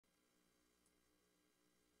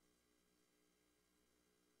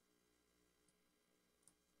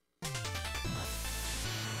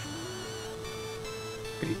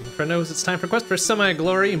Good evening, friendos. It's time for Quest for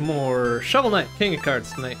Semi-Glory. More Shovel Knight, King of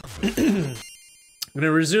Cards tonight. I'm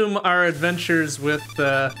gonna resume our adventures with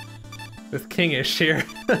Kingish here.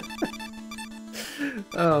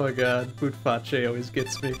 Oh my god, Bootfache always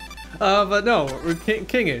gets me. But no, we're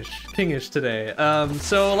Kingish today.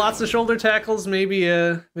 So lots of shoulder tackles, maybe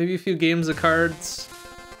a few games of cards.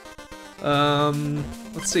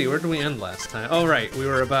 Let's see, where did we end last time? Oh right, we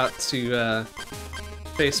were about to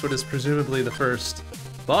face what is presumably the first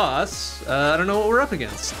boss. I don't know what we're up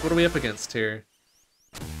against. What are we up against here?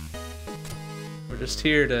 We're just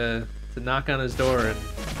here to knock on his door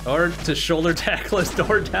or to shoulder tackle his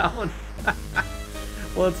door down.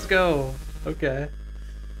 Let's go. Okay,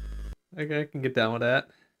 I can get down with that.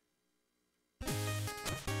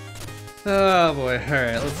 Oh boy,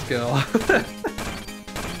 alright, let's go.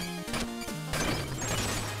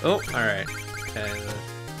 Oh, alright. Okay, the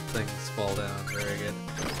things fall down. Very good.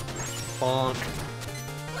 Bonk.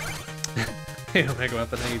 Hey, Omega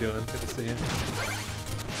Weapon, how you doing? Good to see you.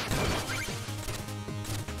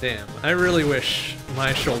 Damn, I really wish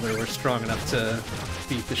my shoulder were strong enough to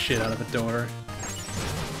beat the shit out of a door.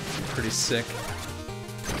 Pretty sick.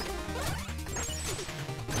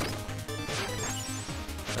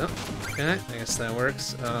 Oh, okay, I guess that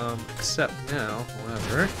works. Except now,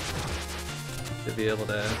 however, to be able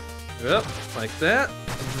to go up like that.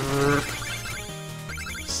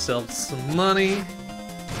 Sell some money.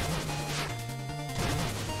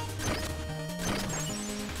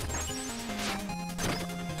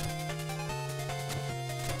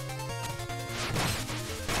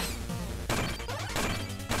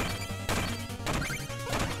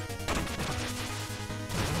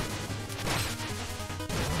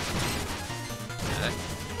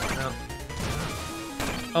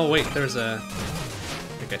 Oh wait, there's a... I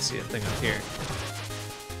think I see a thing up here.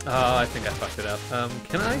 Oh, I think I fucked it up.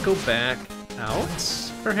 Can I go back out,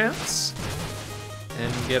 perhaps?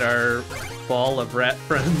 And get our ball of rat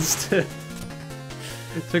friends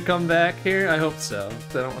to come back here? I hope so.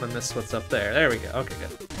 I don't want to miss what's up there. There we go. Okay,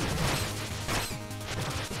 good.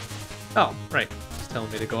 Oh, right. It's telling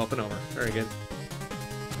me to go up and over. Very good.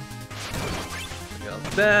 We go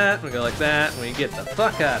like that, we go like that, and we get the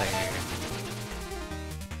fuck out of here.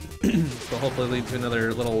 So hopefully lead to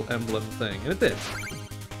another little emblem thing, and it did.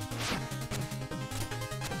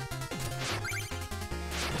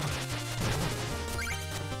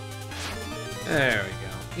 There we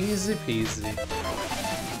go. Easy peasy.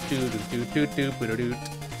 Doo doo doo doo doo doo doo.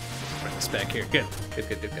 Bring this back here. Good. Good,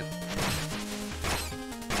 good, good, good.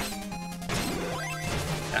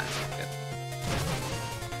 Ah, good.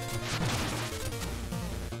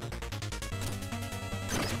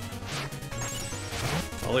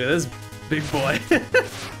 Oh, look at this big boy.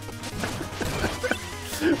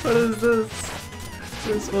 What is this?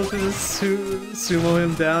 We're supposed to just sumo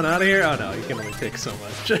him down out of here? Oh no, you can only take so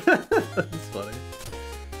much. That's funny.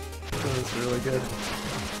 That's really good.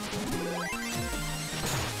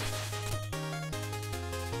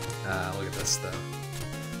 Ah, look at this though.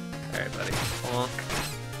 Alright, buddy. Bonk.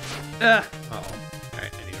 Ah! Oh.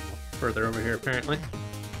 Alright, I need him further over here apparently.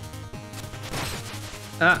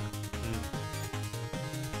 Ah!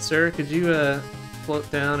 Sir, could you float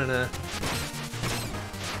down in a...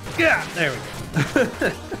 Yeah, there we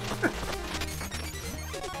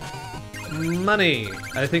go. Money.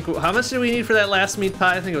 I think, how much did we need for that last meat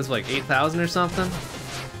pie? I think it was like 8,000 or something.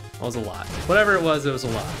 That was a lot. Whatever it was a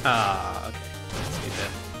lot. Ah, okay. Let's need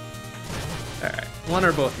that. Alright, one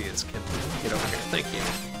or both of you can get over here. Thank you.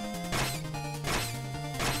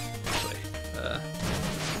 Actually, I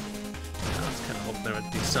was kind of hoping there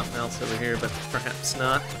would be something else over here, but perhaps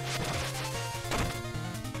not.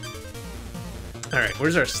 Alright,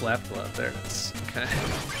 where's our slap glove? There it is. Okay.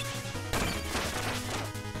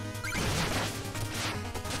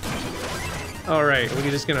 Alright, are we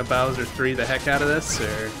just gonna Bowser 3 the heck out of this,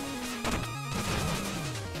 or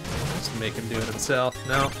just make him do it himself?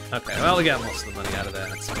 No? Okay, well we got most of the money out of that,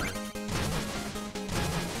 that's fine.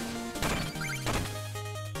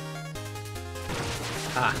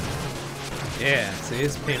 Ah. Yeah, so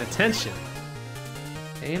he's paying attention.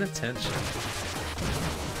 Paying attention.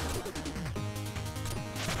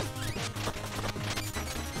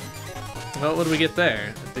 Well, what do we get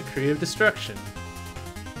there? A Decree of Destruction.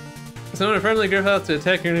 Summon a friendly Griffhouse to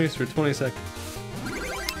attack your enemies for 20 seconds.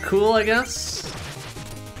 Cool, I guess?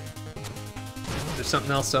 There's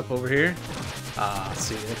something else up over here? Ah,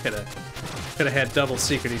 see, they could have had double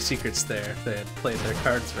secrety secrets there if they had played their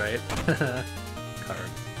cards right. Cards.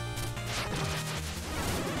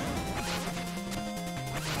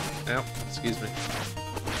 Oh, excuse me.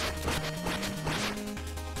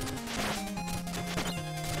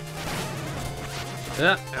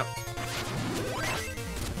 Ow.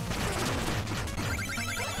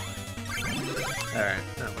 Alright,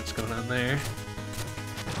 not much going on there.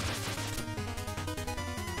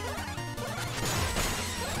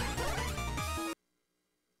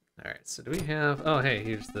 Alright, so do we have... Oh, hey,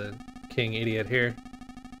 here's the king idiot here.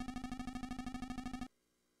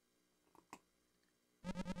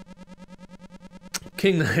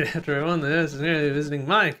 King Knight, after I won this, is nearly visiting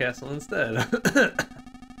my castle instead.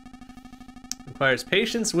 Requires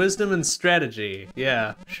patience, wisdom, and strategy.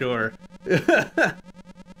 Yeah, sure.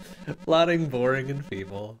 Plotting, boring, and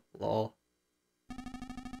feeble. Lol.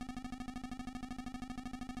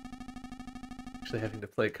 Actually having to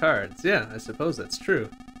play cards. Yeah, I suppose that's true.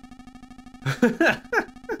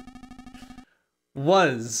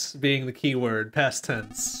 Was being the key word, past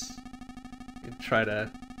tense. You try to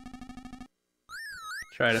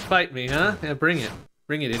fight me, huh? Yeah, bring it.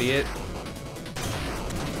 Bring it, idiot.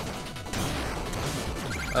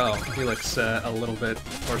 Oh, he looks a little bit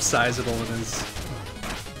more sizable in his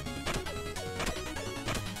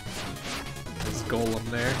golem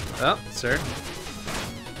there. Oh, sir.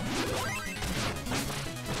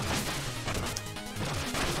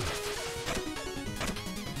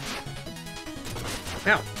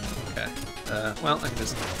 Ow. Okay. Well, I can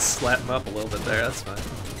just slap him up a little bit there, that's fine.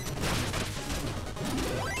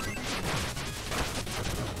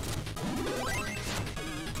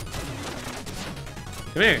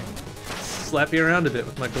 Come here. Slap you around a bit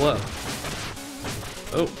with my glove.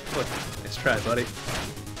 Oh, look. Nice try, buddy.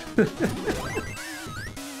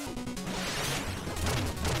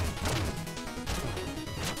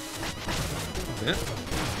 Yeah.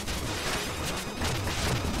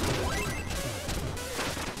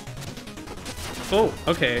 Oh,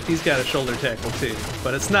 okay, he's got a shoulder tackle too,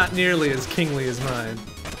 but it's not nearly as kingly as mine.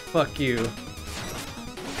 Fuck you.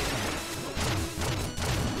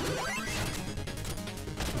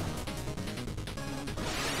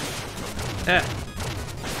 Eh.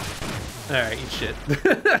 Alright, eat shit.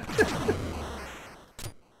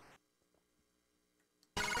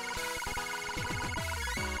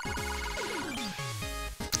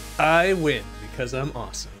 I win because I'm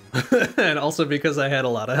awesome. And also because I had a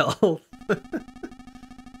lot of health.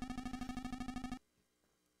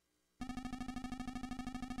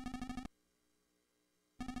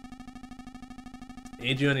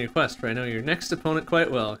 Aid you on your quest, for I know your next opponent quite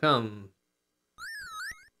well. Come.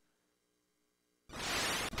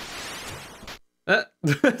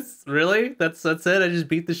 Really? That's it? I just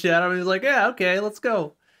beat the shit out of him. He's like, yeah, okay, let's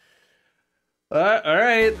go.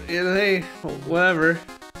 Alright, yeah, hey, whatever.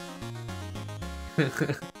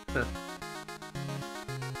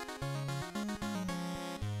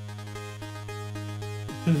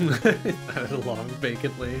 Long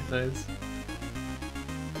vacantly, nice.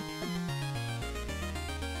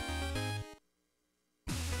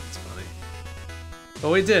 That's funny. But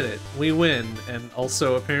we did it. We win, and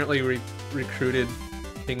also apparently recruited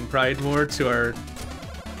King Pridemore to our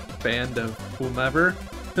band of whomever.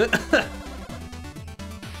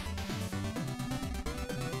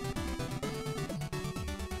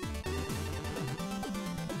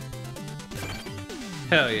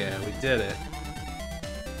 Hell yeah, we did it.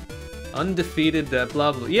 Undefeated,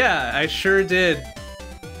 blah blah. Yeah, I sure did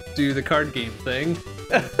do the card game thing.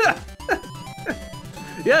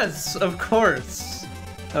 Yes, of course.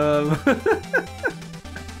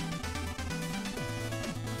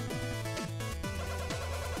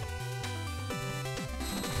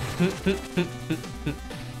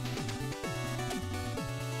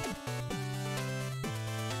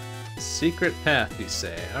 Secret path, you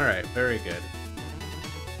say? Alright, very good.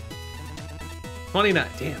 29.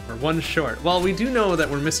 Damn, we're one short. Well, we do know that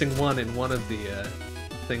we're missing one in one of the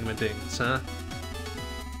thingamadings, huh?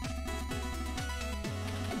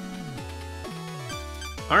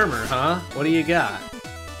 Armor, huh? What do you got?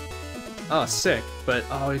 Oh, sick. But,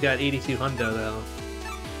 oh, we got 82 hundo, though.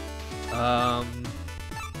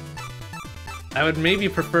 I would maybe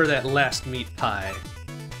prefer that last meat pie.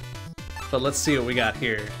 But let's see what we got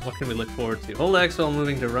here. What can we look forward to? Hold X while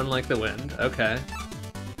moving to run like the wind. Okay.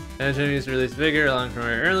 Enemies release vigor, allowing for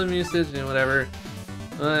heirloom usage, and whatever.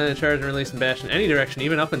 Charge and release and bash in any direction,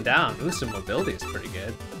 even up and down. Ooh, some mobility is pretty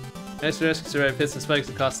good. Extra risk, survive hits and spikes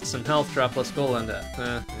that cost some health, drop less gold on death.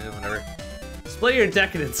 Yeah, whatever. Display your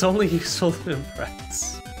decadence, only useful to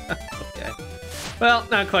impress. Okay. Well,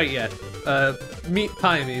 not quite yet. Meat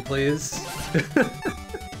pie me, please.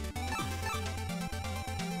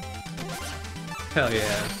 Hell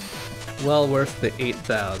yeah. Well worth the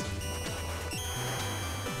 8,000.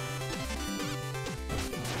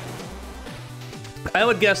 I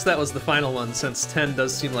would guess that was the final one, since 10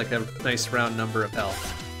 does seem like a nice round number of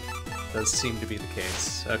health. does seem to be the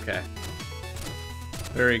case. Okay.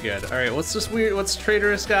 Very good. Alright, what's this weird... What's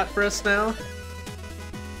Traitorous got for us now?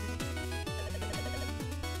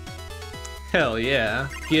 Hell yeah.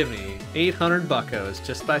 Give me 800 buckos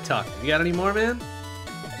just by talking. You got any more, man?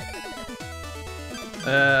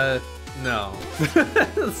 No.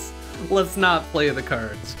 Let's not play the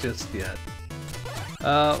cards just yet.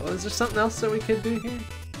 Was there something else that we could do here?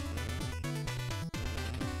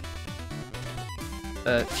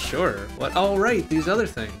 Sure. What? Oh, right, these other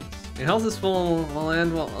things. Your health is full while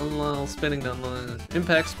and while spinning down the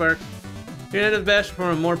impact spark. Your end of bash for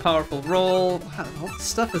a more powerful roll. Wow, all this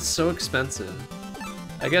stuff is so expensive.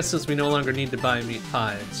 I guess since we no longer need to buy meat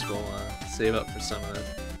pies, we'll save up for some of it.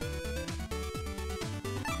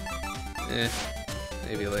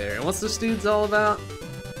 Maybe later. And what's this dude's all about?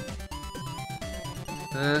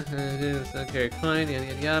 Okay, coin, yada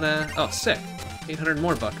yada yada. Oh, sick. 800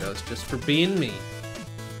 more buckos just for being me.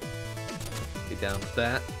 Be down with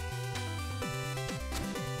that.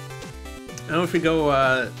 I know if we go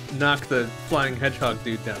knock the flying hedgehog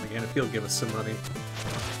dude down again, if he'll give us some money.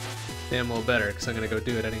 Damn well better, because I'm gonna go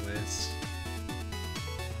do it anyways.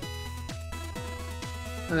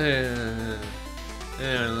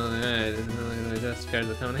 Just cards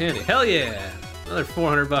that come in handy. Hell yeah! Another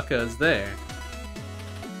 400 buckos there.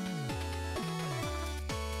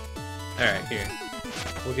 Alright, here.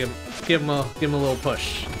 We'll give him a little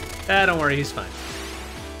push. Ah, don't worry, he's fine.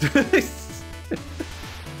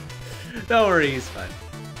 Don't worry, he's fine.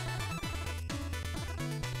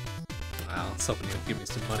 Wow, I was hoping he would give me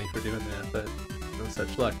some money for doing that, but no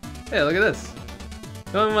such luck. Hey, look at this.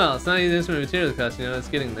 Going well. It's not even this many materials cost, you know, it's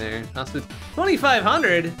getting there. Also,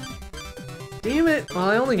 2,500? Damn it. Well,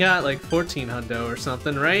 I only got like 14 hundo or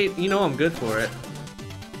something, right? You know I'm good for it.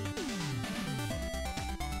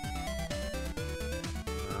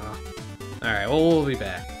 Alright, well, we'll be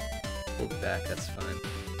back. We'll be back, that's fine.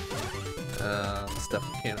 Stuff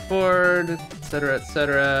we can't afford, etc.,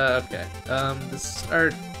 etc. Okay. Does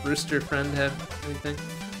our rooster friend have anything?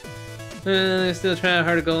 Still trying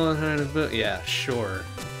hard to go on hard to boot. Yeah, sure.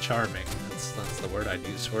 Charming. That's the word I'd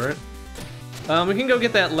use for it. We can go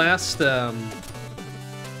get that last we can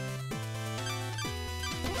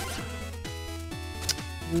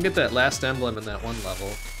get that last emblem in that one level.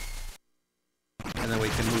 And then we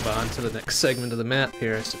can move on to the next segment of the map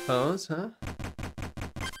here, I suppose, huh?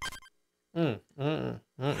 Damn,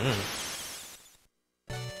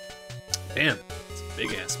 it's a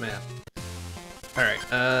big-ass map. Alright,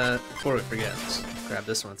 before we forget, let's grab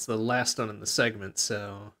this one. It's the last one in the segment,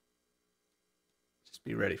 so just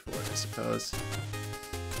be ready for it, I suppose.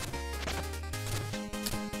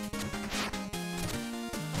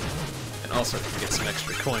 And also, we can get some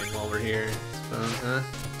extra coin while we're here, I suppose, huh?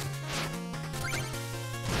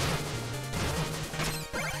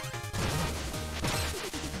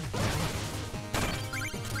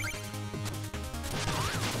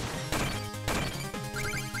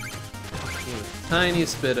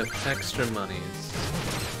 Tiniest bit of extra money is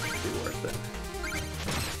be worth it.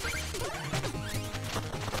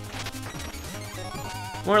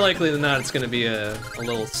 More likely than not, it's going to be a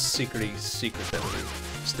little secret that we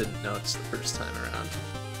just didn't notice the first time around.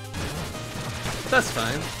 But that's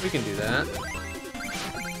fine. We can do that.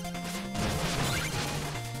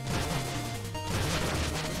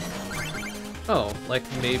 Oh, like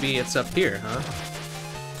maybe it's up here, huh?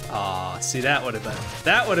 Aw, see, that would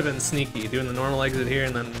have been sneaky, doing the normal exit here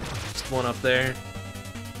and then just one up there.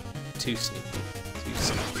 Too sneaky. Too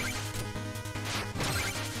sneaky.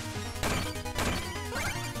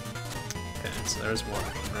 Okay, so there's one,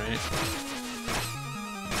 right?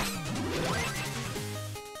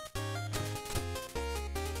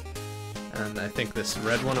 And I think this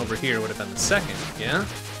red one over here would have been the second, yeah?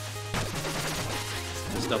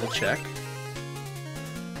 Just double check.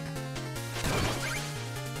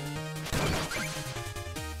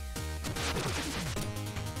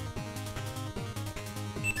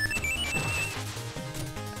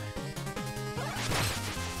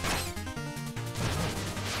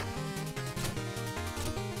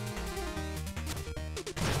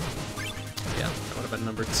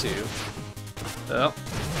 Number 2. Oh,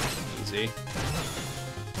 easy.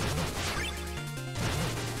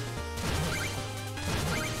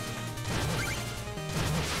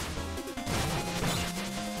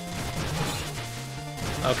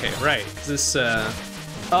 Okay, right. This,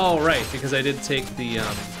 oh, right, because I did take the,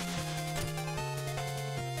 oh,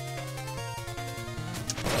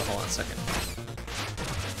 hold on a second.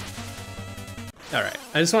 Alright,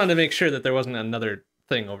 I just wanted to make sure that there wasn't another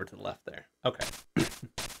thing over to the left there. Okay.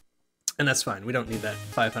 And that's fine, we don't need that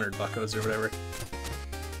 500 buckos or whatever.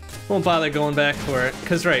 Won't bother going back for it,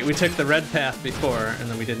 because right, we took the red path before, and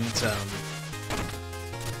then we didn't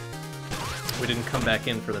come back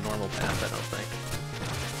in for the normal path, I don't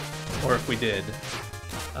think. Or if we did,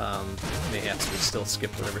 mayhaps we still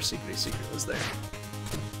skipped whatever secret was there.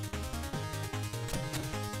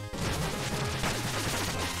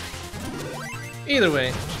 Either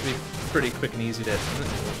way, should be pretty quick and easy to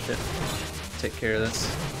take care of this.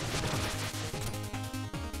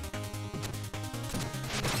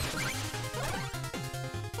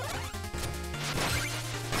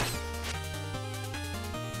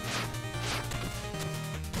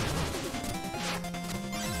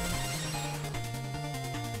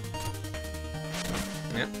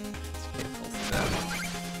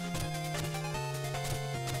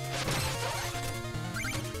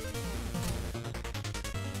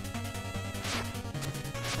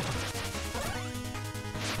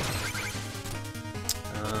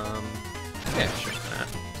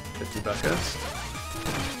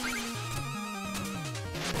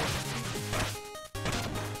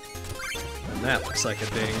 Like a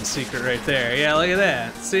dang secret right there. Yeah, look at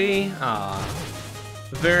that. See? Aw.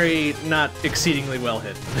 Very not exceedingly well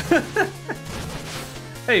hidden.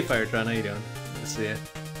 Hey, Firetron, how you doing? Good to see you.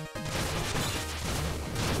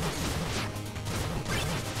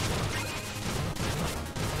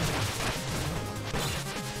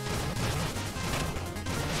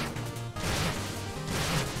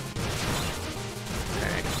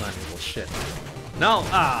 Alright, come on, you little shit. No!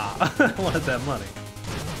 Ah! I wanted that money.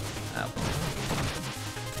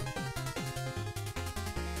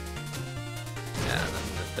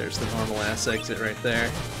 There's the normal ass exit right there.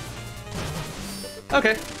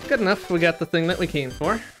 Okay, good enough. We got the thing that we came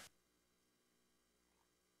for.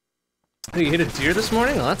 Oh, you hit a deer this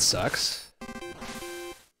morning? Well, that sucks.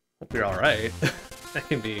 Hope you're alright. That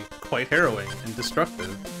can be quite harrowing and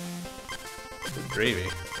destructive. Good gravy.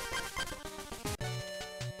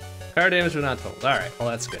 Car damage but not totaled. Alright, well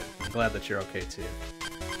that's good. I'm glad that you're okay too.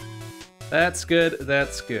 That's good,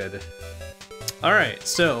 that's good. Alright,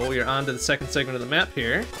 so we are on to the second segment of the map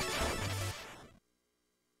here.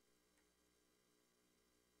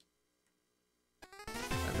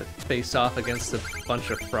 And to face off against a bunch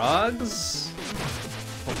of frogs.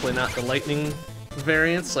 Hopefully not the lightning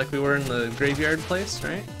variants like we were in the graveyard place,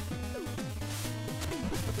 right?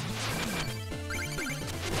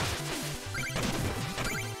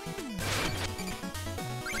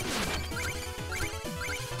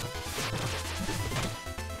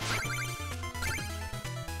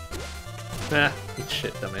 Ah, eat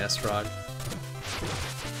shit, dumbass frog.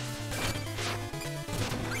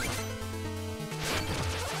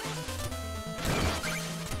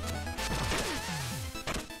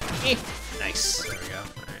 Nice. There we go.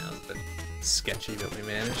 Alright, that was a bit sketchy, but we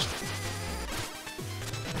managed.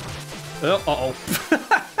 Oh, uh-oh.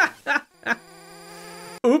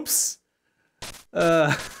 Oops.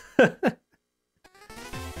 Alright,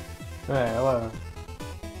 hello.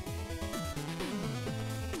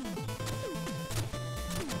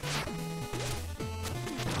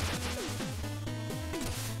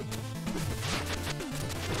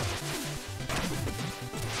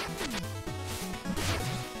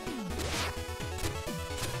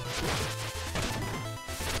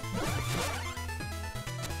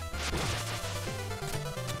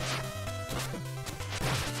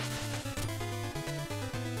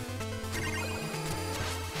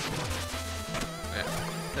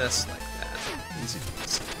 Just like that. Easy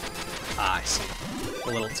peasy. Ah, I see.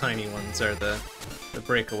 The little tiny ones are the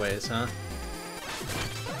breakaways, huh?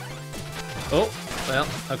 Oh, well,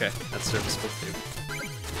 okay. That's serviceable too.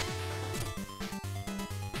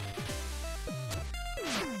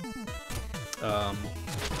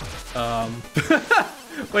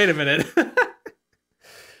 Wait a minute.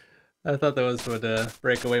 I thought those would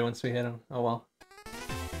break away once we hit them. Oh well.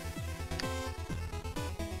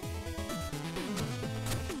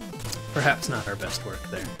 Perhaps not our best work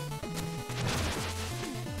there.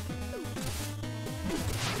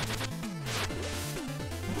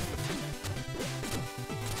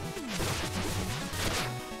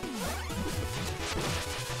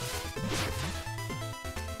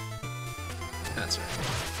 That's right.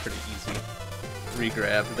 Pretty easy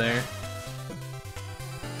re-grab there.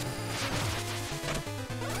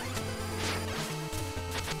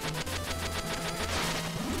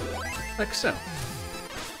 Like so.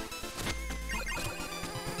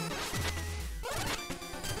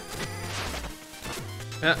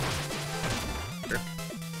 Yeah. Sure.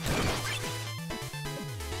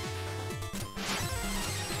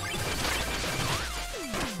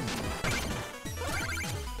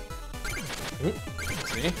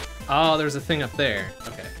 See? Oh, there's a thing up there.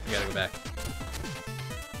 Okay, we gotta go back.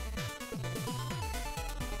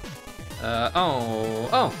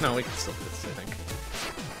 Oh, no, we can still do this, I think.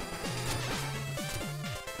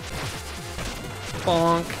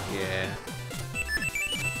 Bonk, yeah.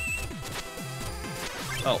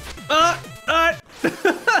 Oh, hold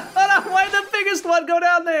on, why did the biggest one go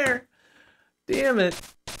down there? Damn it.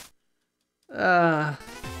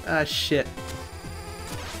 Shit.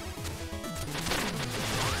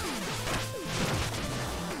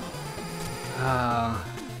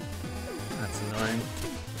 That's annoying.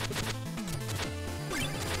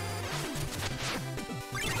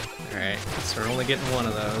 Alright, so we're only getting one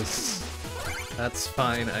of those. That's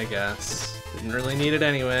fine, I guess. Didn't really need it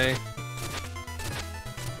anyway.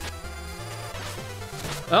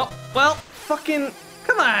 Oh, well, fucking,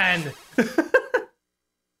 come on!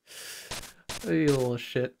 You little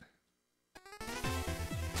shit.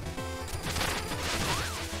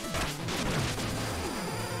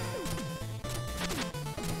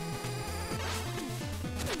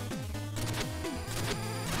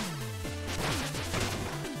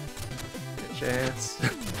 Bitch ass.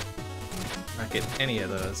 Not getting any of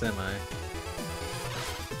those, am I?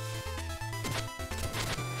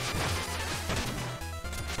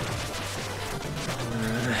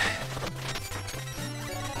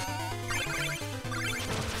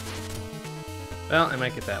 Well, I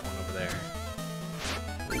might get that one over there.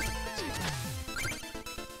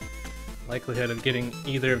 Likelihood of getting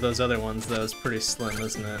either of those other ones, though, is pretty slim,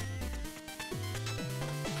 isn't it?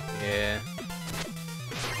 Yeah.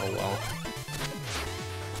 Oh well.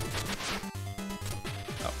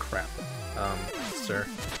 Oh crap. Sir.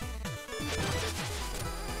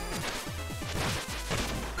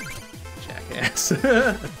 Jackass.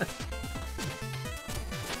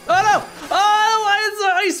 Oh no! Oh, why is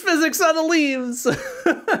there ice physics on the leaves?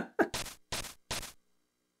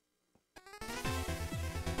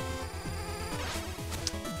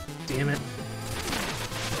 Damn it.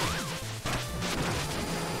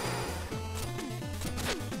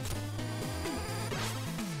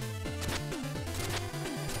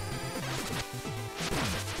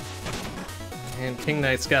 And King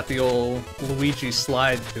Knight's got the old Luigi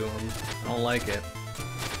slide to him. I don't like it.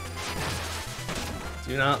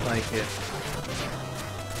 Do not like it.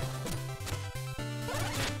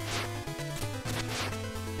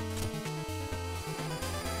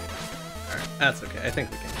 Alright, that's okay. I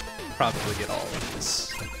think we can probably get all of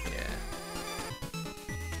these. Yeah.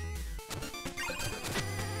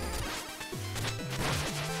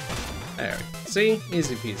 There we go. See?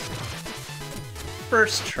 Easy peasy.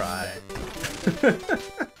 First try.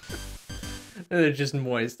 They're just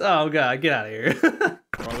moist. Oh god, get out of here.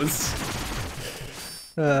 Gross.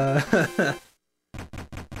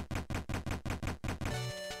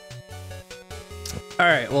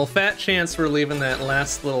 Alright, well, fat chance we're leaving that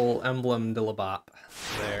last little emblem dillabop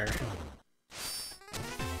there.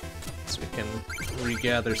 So we can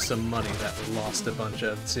regather some money that we lost a bunch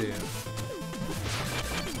of, too.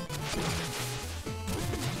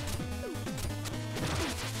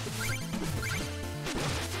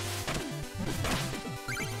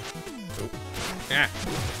 Oh. Ah.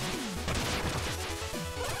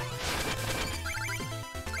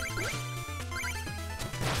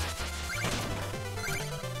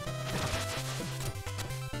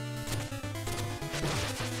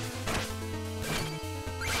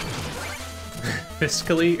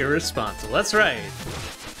 Fiscally irresponsible. That's right.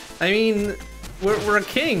 I mean, we're a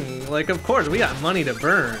king. Like, of course, we got money to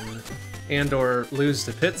burn and or lose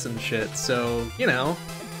to pits and shit. So, you know,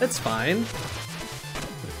 it's fine.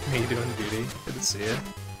 How you doing, Beauty? Good to see you.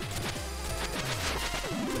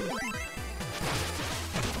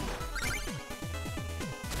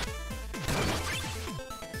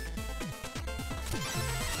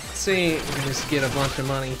 Let's see, we can just get a bunch of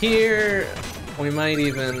money here. We might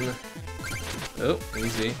even... Oh,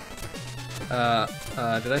 easy. Did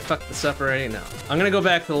I fuck this up already? No. I'm gonna go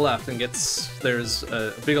back to the left and get... There's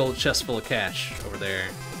a big old chest full of cash over there.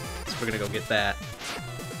 So we're gonna go get that.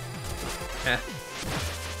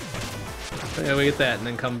 Yeah, we get that and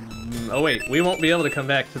then come... Oh wait, we won't be able to come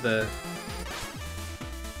back to the...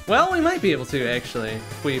 Well, we might be able to, actually.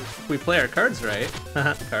 If we play our cards right.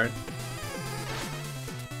 Haha, card.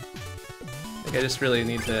 I think I just really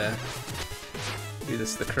need to... do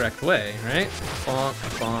this the correct way, right? Bonk,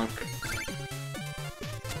 bonk.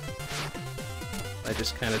 I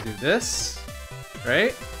just kind of do this,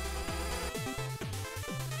 right?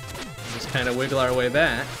 Just kind of wiggle our way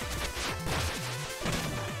back.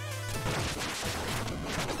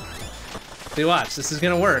 See, watch, this is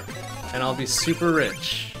gonna work, and I'll be super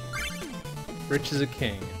rich. Rich as a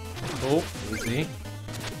king. Oh, easy.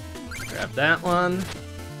 Grab that one.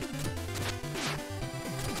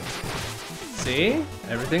 See?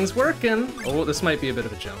 Everything's working. Oh, this might be a bit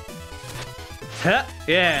of a jump. Ha!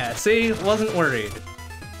 Yeah, see? Wasn't worried.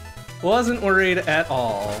 Wasn't worried at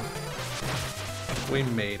all. We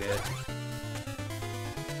made it.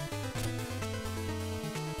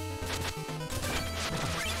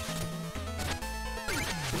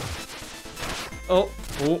 Oh,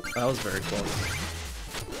 that was very close.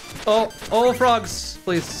 Oh, frogs,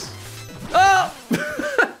 please. Oh!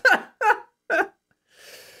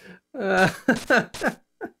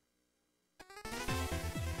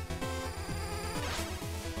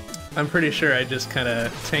 I'm pretty sure I just kind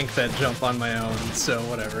of tanked that jump on my own, so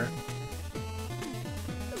whatever.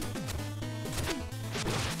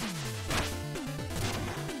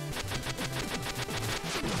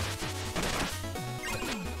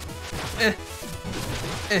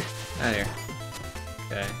 Out of here.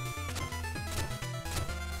 Okay.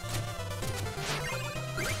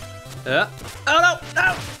 Oh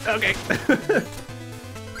no! Okay.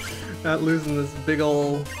 Not losing this big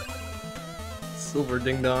ol' silver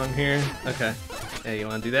ding dong here. Okay. Hey, you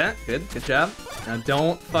wanna do that? Good job. Now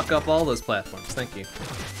don't fuck up all those platforms. Thank you.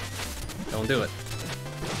 Don't do it.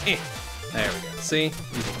 There we go. See?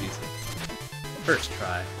 Easy peasy. First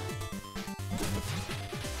try.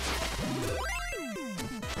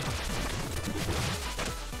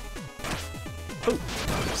 Oh,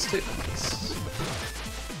 sticks.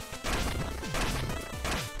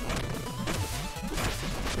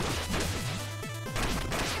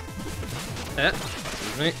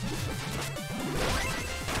 Excuse me.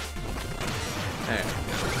 There.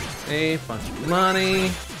 A bunch of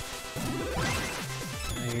money.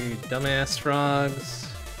 You dumbass frogs.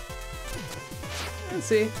 Let's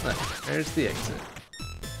see. Look, there's the exit.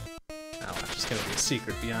 Oh, there's gonna be a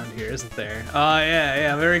secret beyond here, isn't there? Oh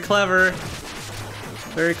yeah, very clever.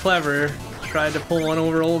 Very clever. Tried to pull one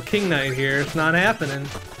over old King Knight here. It's not happening.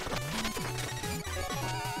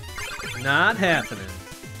 Not happening.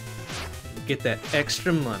 Get that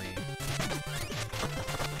extra money.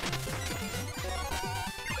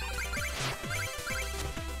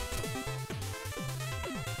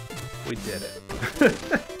 We did it.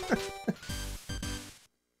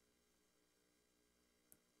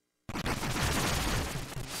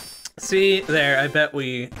 See, there, I bet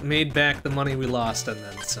we made back the money we lost and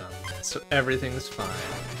then some. So everything's fine.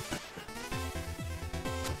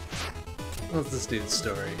 What's this dude's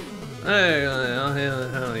story? Hey,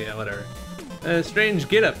 oh yeah, whatever. Strange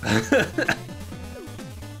getup.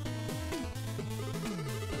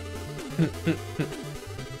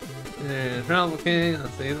 Travel King,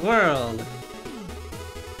 let's see the world.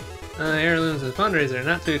 Heirlooms and fundraiser,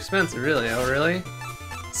 not too expensive, really. Oh, really?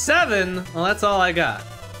 7? Well, that's all I got.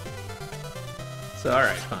 So,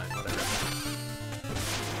 alright, fine, whatever.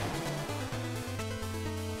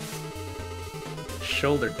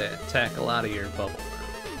 Shoulder tackle out of your bubble now.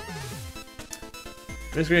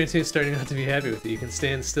 This grade 2 is starting not to be happy with you. You can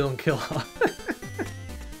stand still and kill off.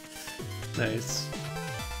 Nice.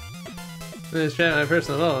 This chat my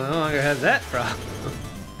personal level no longer has that problem.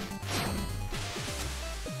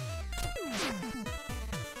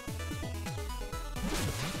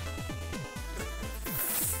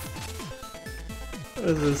 What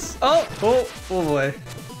is this? Oh boy.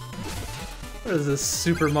 What is this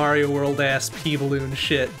Super Mario World ass pea balloon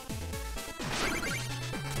shit?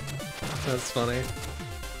 That's funny.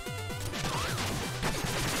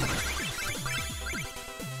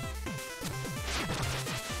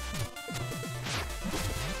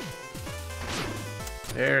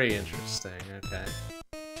 Very interesting, okay.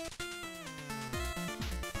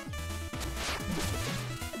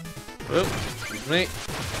 Whoop, excuse me.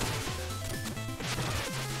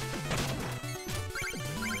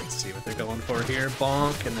 Let's see what they're going for here.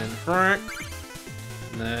 Bonk, and then front.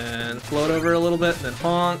 And then float over a little bit, and then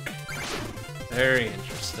honk. Very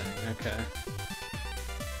interesting, okay.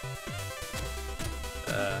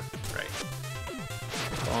 Right.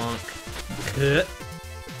 Bonk. Cut.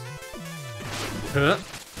 Huh.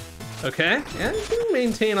 Okay, yeah, you can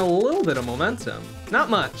maintain a little bit of momentum. Not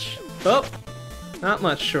much. Oh, not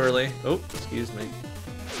much, surely. Oh, excuse me.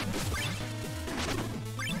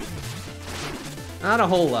 Not a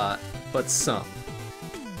whole lot, but some.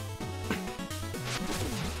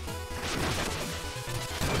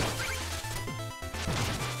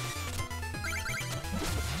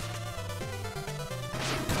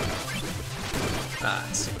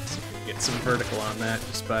 Let's see if we can get some vertical on that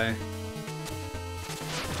just by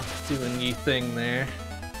doing ye thing there.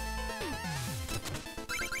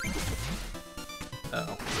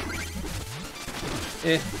 Uh-oh.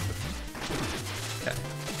 Okay,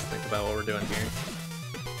 let's think about what we're doing here.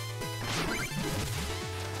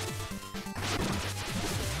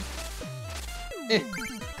 I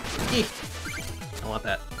want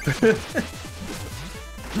that.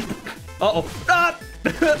 Uh-oh. Ah!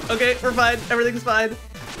 Okay, we're fine. Everything's fine.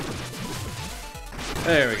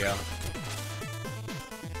 There we go.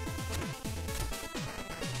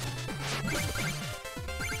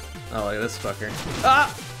 Oh, look at this fucker.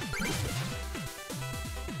 Ah!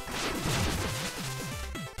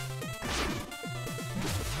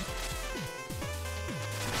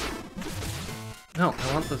 No,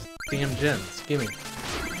 I want those damn gems. Gimme.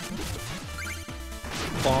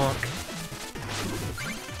 Bonk.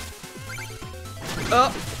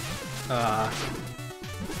 Oh!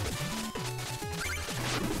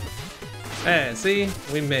 Hey, see?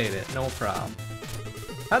 We made it. No problem.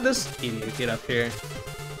 How'd this idiot get up here?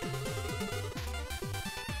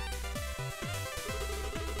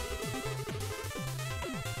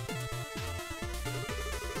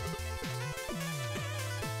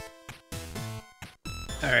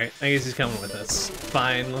 Alright, I guess he's coming with us.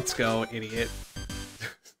 Fine, let's go, idiot.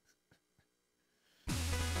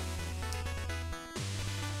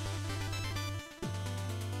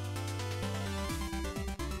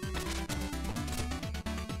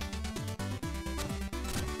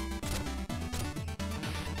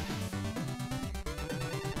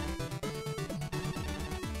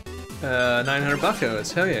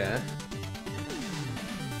 $900 hell yeah.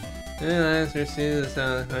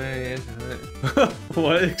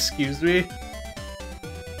 What? Excuse me?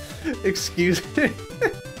 Excuse me?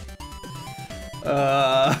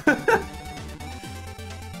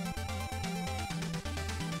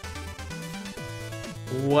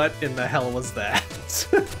 What in the hell was that?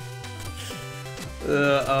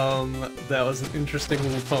 That was an interesting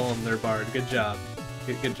little poem there, Bard. Good job.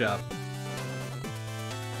 Good job.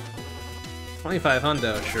 25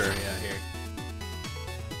 hundo, sure, yeah, here.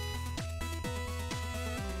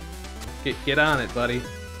 Get on it, buddy.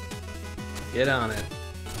 Get on it.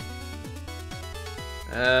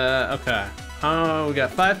 Okay. Oh, we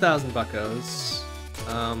got 5,000 buckos.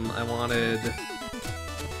 I wanted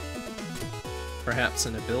perhaps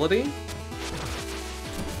an ability.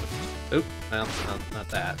 Oop, well, not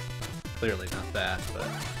that. Clearly not that, but.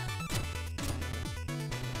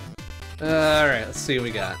 Alright, let's see what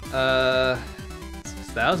we got.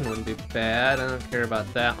 6,000 wouldn't be bad. I don't care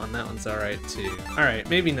about that one. That one's alright too. Alright,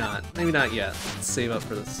 maybe not. Maybe not yet. Let's save up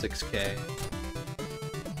for the 6K.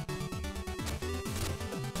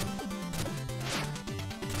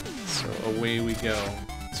 So away we go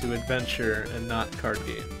to adventure and not card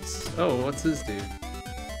games. Oh, what's this dude?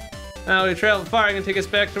 Oh, we traveled far. You can take us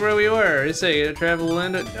back to where we were. You say you travel to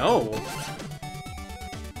land? No.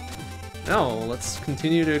 No, let's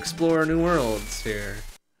continue to explore new worlds here.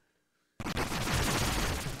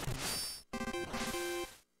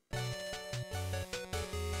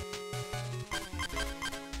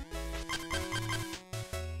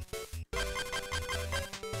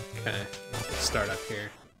 Okay, let's start up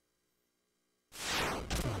here.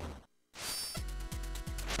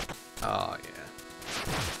 Oh, yeah.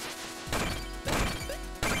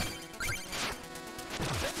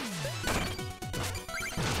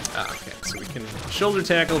 Okay, so we can shoulder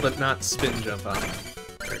tackle, but not spin jump on it.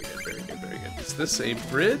 Very good, very good, very good. Is this a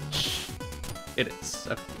bridge? It is.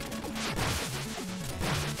 Okay.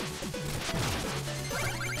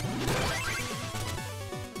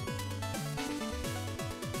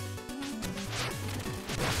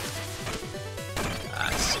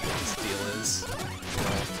 I see what this deal is.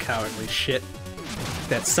 Oh, cowardly shit.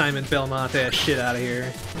 That Simon Belmont ass shit out of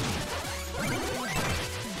here.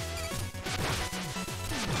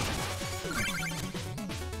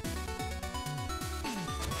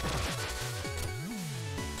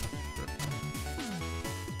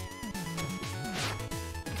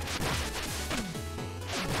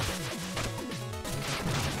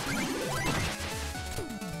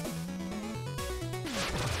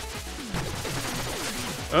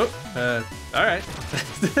 Oh, alright.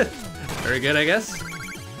 Very good, I guess. I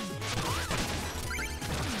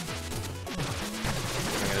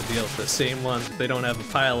gotta deal with the same ones, but they don't have a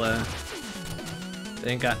pile of...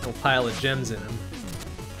 They ain't got no pile of gems in them.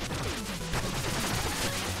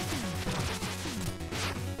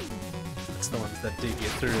 That's the ones that dig you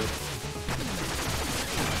through.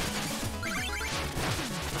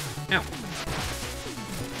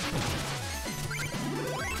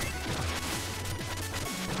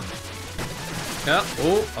 Ow.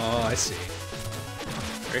 Oh, I see.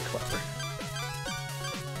 Very clever.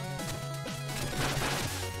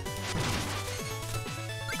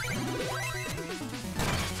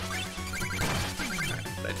 Alright,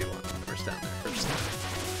 but I do want whatever's down there first.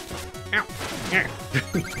 Ow! Yeah.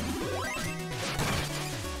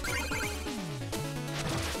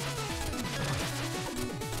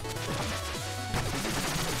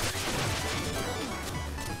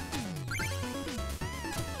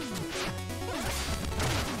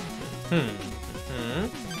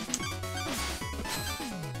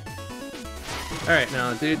 Alright,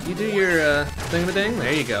 now, dude, you do your thing-a-ding.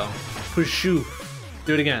 There you go. Pushoo.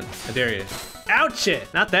 Do it again. I dare you. Ouch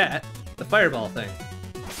it! Not that. The fireball thing.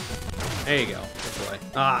 There you go. Good boy.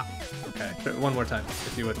 Ah! Okay, one more time,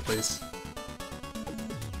 if you would, please.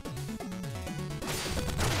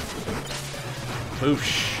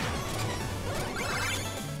 Boosh.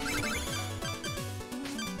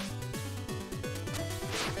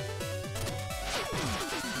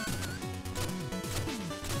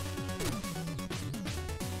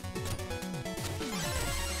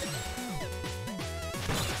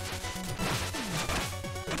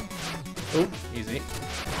 Oh, easy.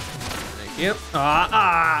 Thank you.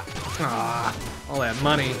 Ah! All that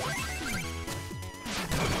money.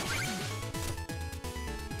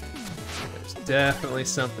 There's definitely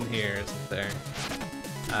something here, isn't there?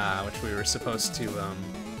 Which we were supposed to,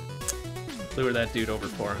 lure that dude over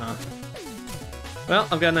for, huh? Well,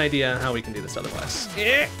 I've got an idea how we can do this otherwise.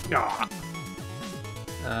 Yeah.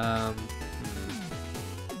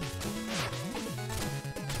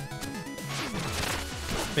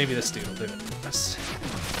 Maybe this dude will do it. Yes.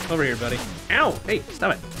 Over here, buddy. Ow! Hey,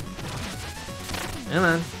 stop it. Come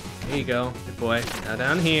on. There you go. Good boy. Now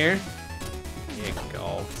down here. There you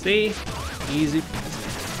go. See? Easy peasy.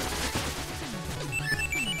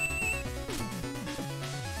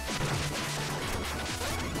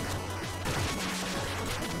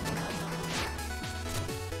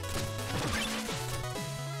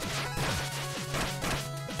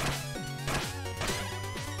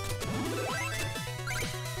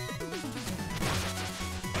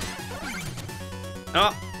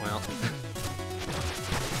 Oh, well.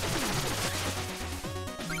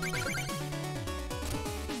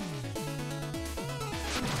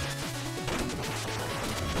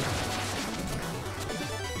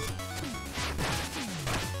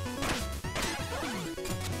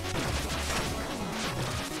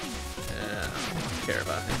 I don't care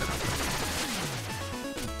about him.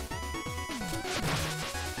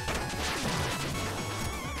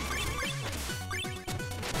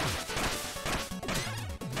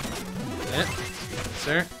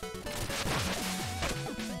 Sir.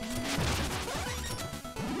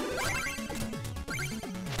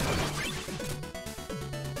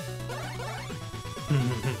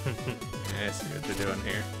 I see what they're doing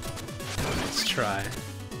here. Nice try.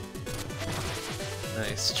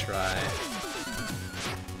 Nice try.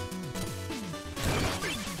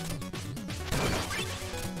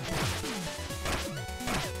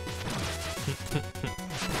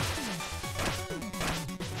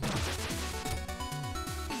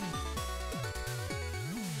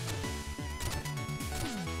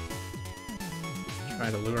 Try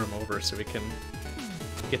to lure them over so we can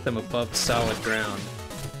get them above solid ground.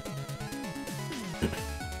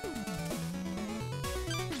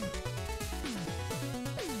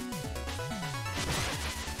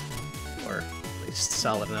 Or at least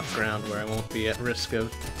solid enough ground where I won't be at risk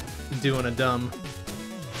of doing a dumb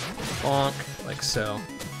bonk, like so.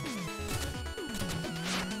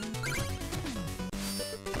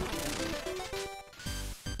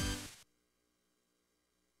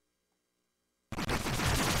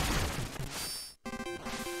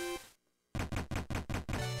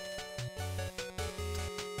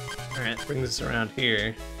 Alright, bring this around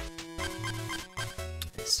here.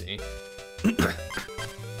 Let's see.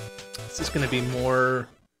 Is this gonna be more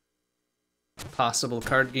possible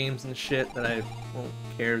card games and shit that I won't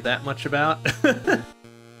care that much about?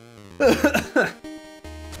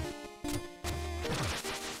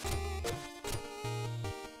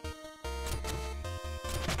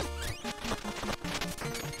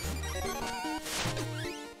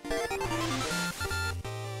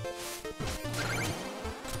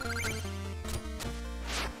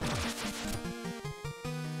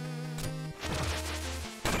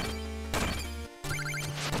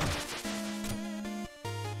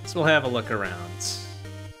 So we'll have a look around.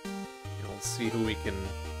 We'll see who we can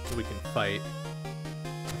fight.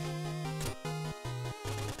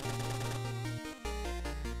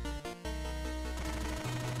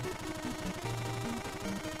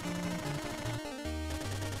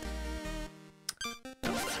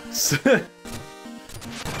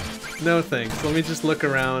 No thanks. Let me just look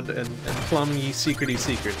around and plumb ye secrety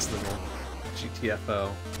secrets, little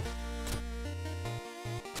GTFO.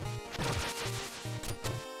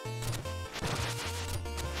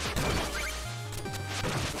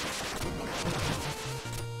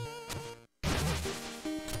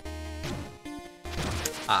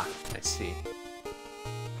 Ah, I see.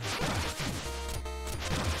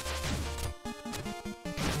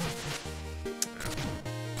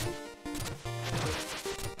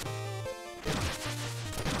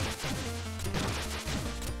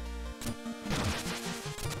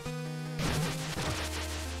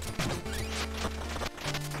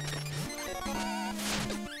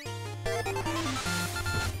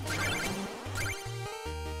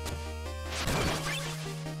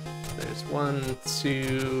 1,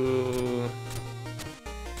 2...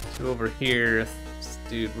 2 over here. This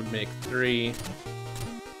dude would make 3.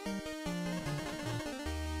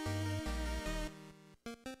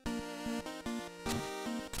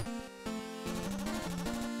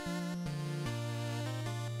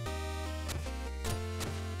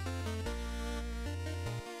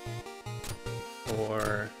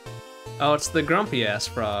 Oh, it's the grumpy ass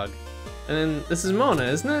frog. And then this is Mona,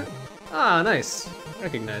 isn't it? Ah, nice.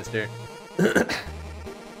 Recognized her.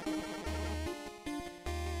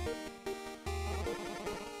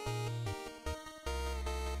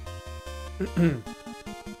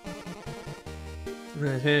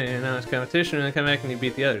 Now it's competition, and then come back and you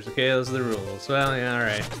beat the others. Okay, those are the rules. Well, yeah,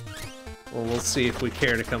 alright. Well, we'll see if we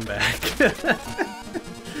care to come back.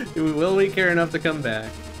 Will we care enough to come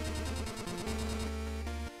back?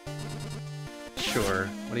 Sure.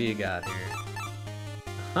 What do you got here?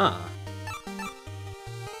 Huh.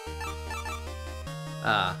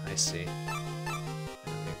 Ah, I see.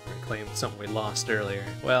 We reclaimed something we lost earlier.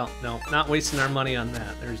 Well, no, not wasting our money on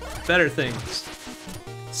that. There's better things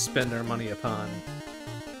to spend our money upon.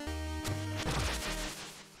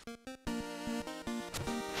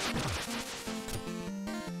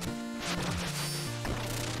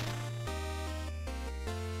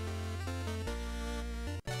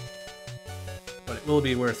 But it will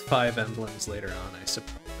be worth 5 emblems later on, I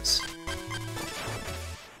suppose.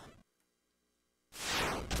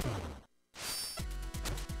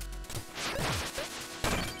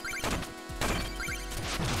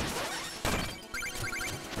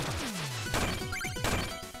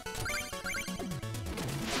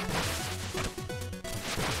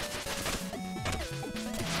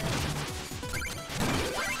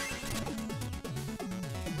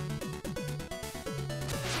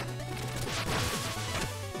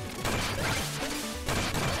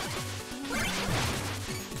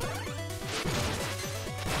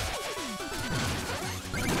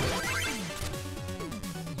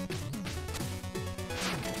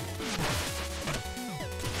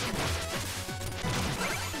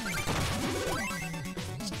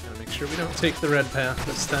 We don't take the red path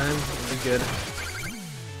this time. It'll be good.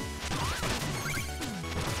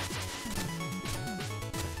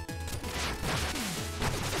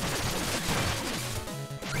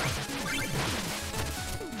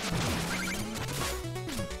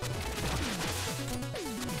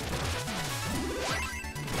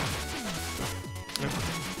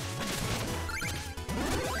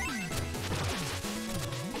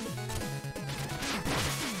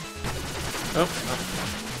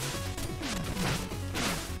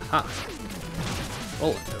 Ha!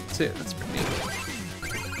 Bullet note too, that's pretty neat.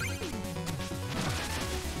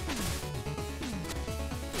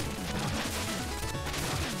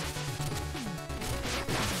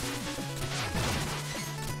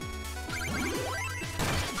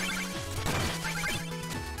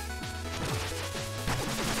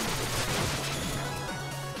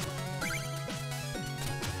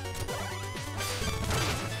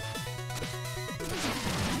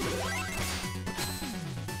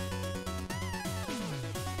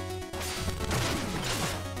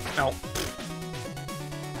 Ow.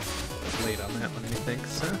 Late on that one,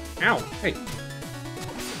 methinks. Ow! Hey!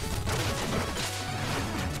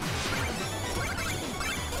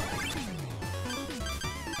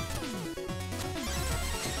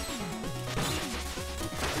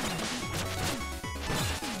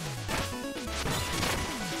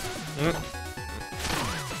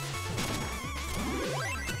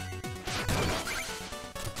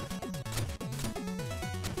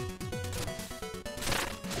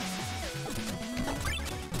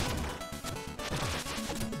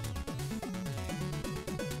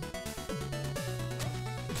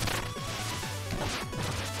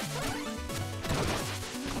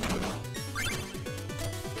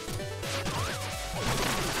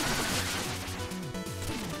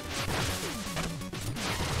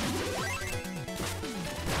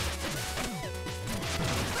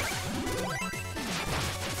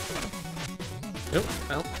 Nope,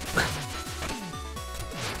 well.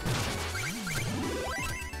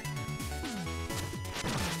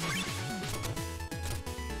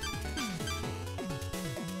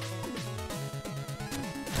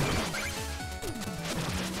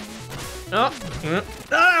 Oh! No!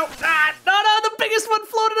 Ah! No, the biggest one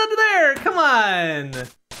floated under there! Come on!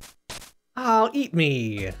 Oh, eat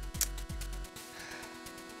me!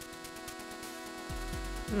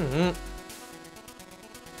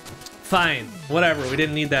 Fine, whatever, we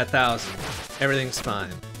didn't need that 1,000. Everything's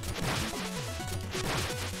fine.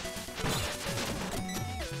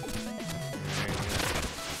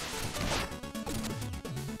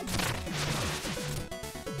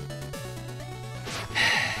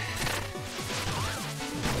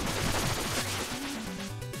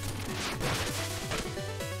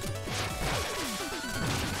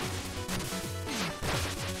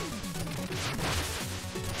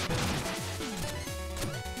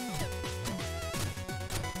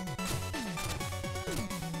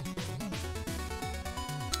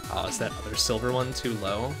 Oh, is that other silver one too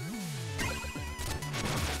low?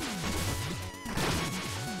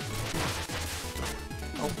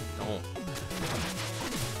 Oh, no.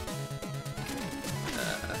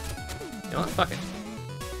 You know what? Fuck it.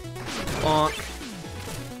 Bonk.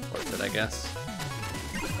 Worth it, I guess.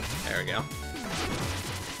 There we go.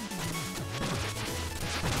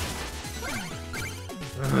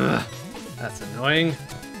 Ugh, that's annoying.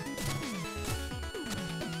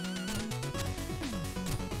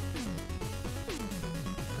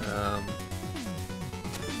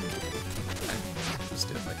 Let's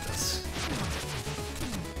do it like this.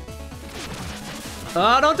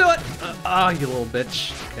 Oh, don't do it! Oh, you little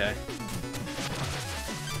bitch. Okay.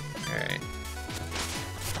 Alright.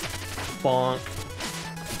 Bonk.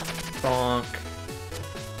 Bonk.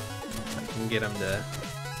 I can get him to...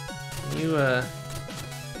 Can you, there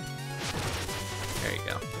you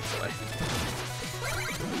go. Good boy.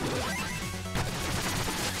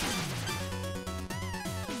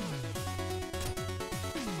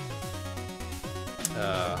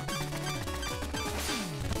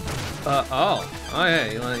 Oh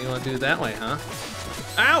yeah, you wanna do it that way, huh?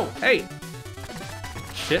 Ow! Hey!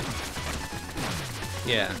 Shit.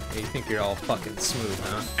 Yeah, you think you're all fucking smooth,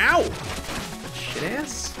 huh? Ow! Shit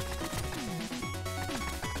ass.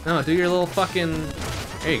 No, do your little fucking...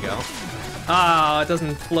 There you go. Ah, it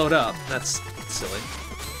doesn't float up. That's silly.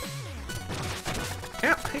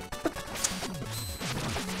 Ow!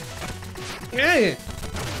 Hey!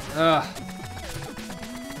 Ugh.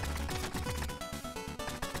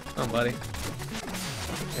 Come on, buddy.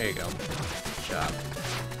 There you go. Good job.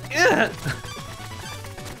 Yeah!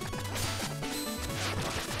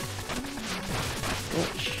 Oh,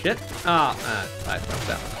 shit. Ah, I fucked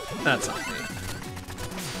that one up. That's on me.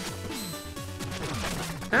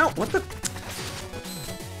 Ow, what the?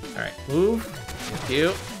 Alright, move. Thank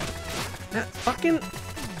you. That fucking...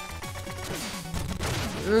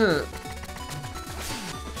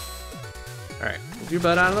 Alright, move your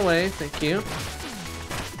butt out of the way. Thank you.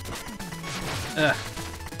 Ugh.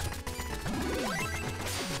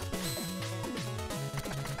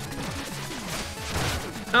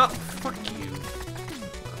 Oh, fuck you.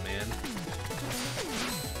 Oh, man.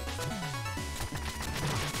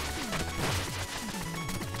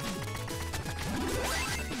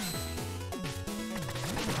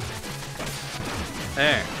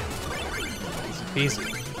 There. Easy peasy.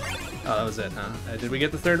 Oh, that was it, huh? Did we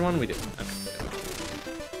get the third one? We did. Okay.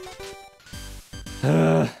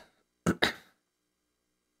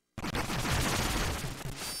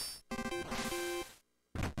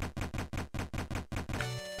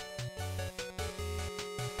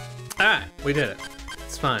 Ah, we did it.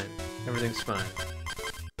 It's fine. Everything's fine.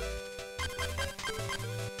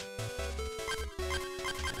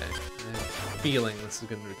 Okay. I have a feeling this is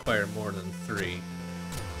going to require more than 3.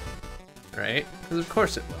 Right? Because of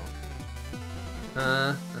course it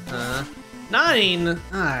will. 9!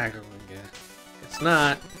 Ah, guess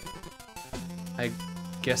not. I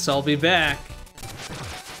guess I'll be back.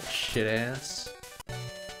 Shit ass.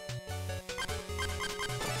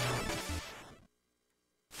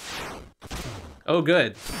 Oh,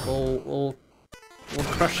 good. We'll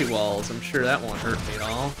crushy walls. I'm sure that won't hurt me at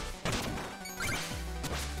all.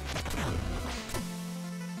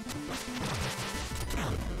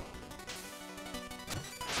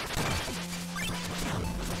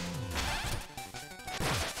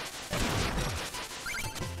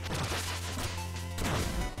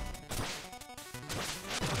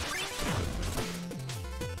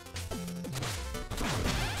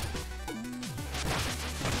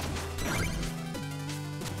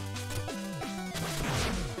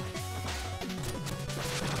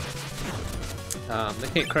 They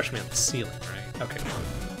can't crush me on the ceiling, right? Okay.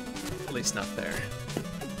 At least not there.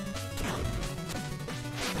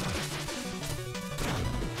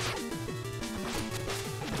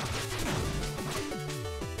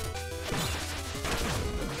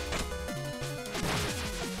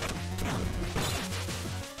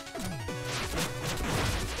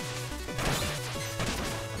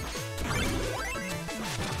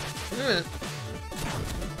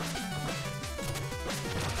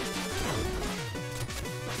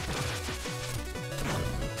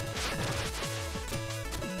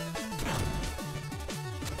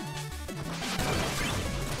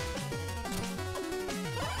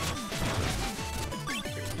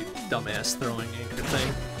 Dumbass throwing anchor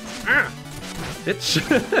thing. Ah! Bitch!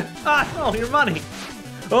 Ah, no, your money!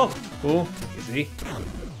 Oh! Oh, easy.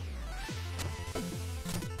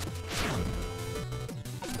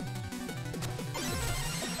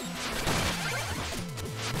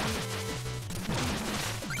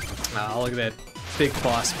 Ah, look at that big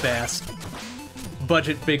boss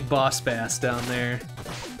budget big boss bass down there.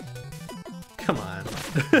 Come on.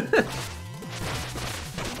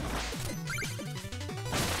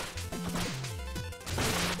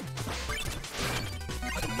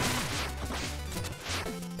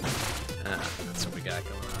 That's what we got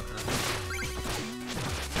going on, huh?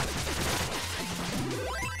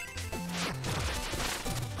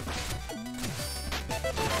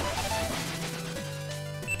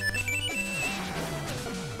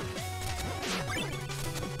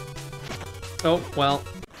 Oh, well.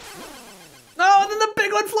 No, then the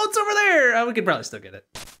big one floats over there! Oh, we could probably still get it.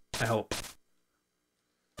 I hope.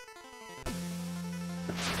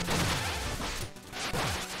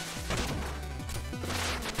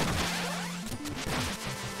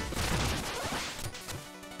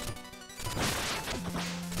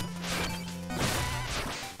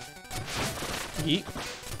 Yeet.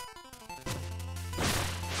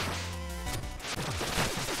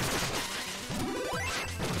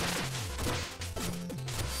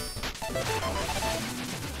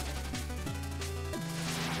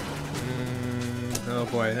 Oh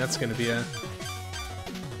boy, that's gonna be a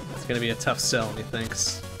tough sell,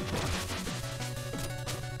 methinks.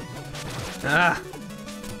 Ah.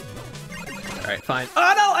 All right, fine.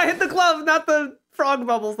 Oh no, I hit the glove, not the frog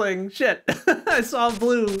bubble thing. Shit. I saw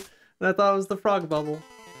blue, and I thought it was the frog bubble.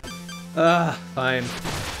 Ah, fine.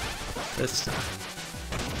 This time.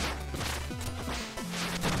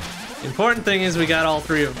 The important thing is we got all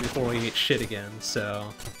three of them before we eat shit again,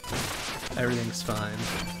 so everything's fine.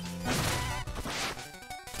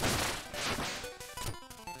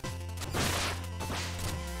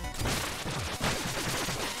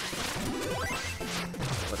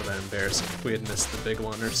 Would have been embarrassing if we had missed the big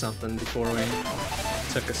one or something before we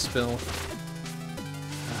took a spill.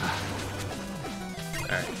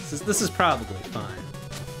 Alright, this is probably fine.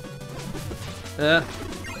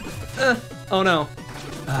 Oh no.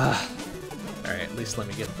 Alright, at least let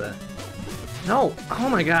me get the... No! Oh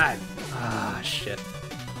my god! Ah, shit.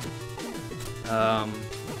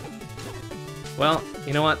 Well,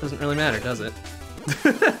 you know what? Doesn't really matter, does it?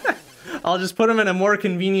 I'll just put him in a more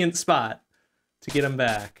convenient spot to get him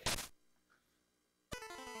back.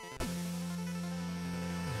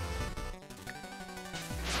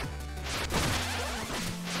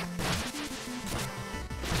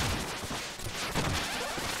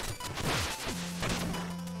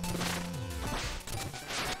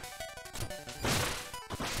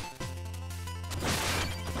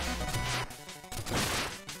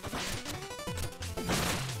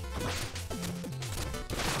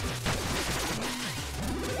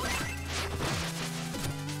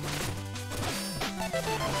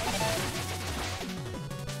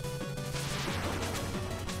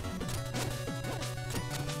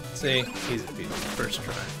 See, easy peasy, first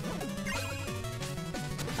try.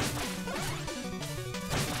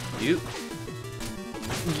 You.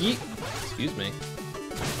 Yeet. Excuse me.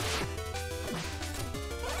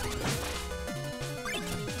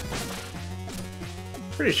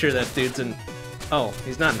 Pretty sure that dude's an... Oh,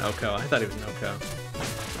 he's not an Oko. I thought he was an Oko.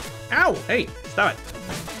 Ow! Hey, stop it.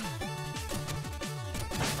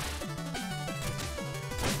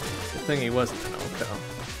 Good thing he wasn't an Oko.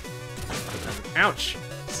 Ouch!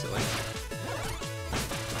 Silly.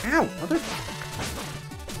 Ow! Motherfucker!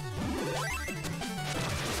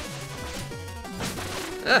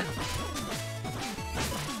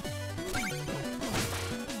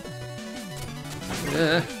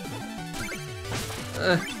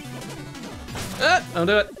 Don't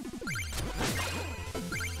do it.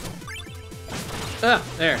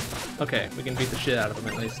 There. Okay, we can beat the shit out of him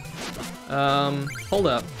at least. Hold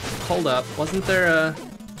up. Hold up. Wasn't there a...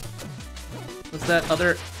 Was that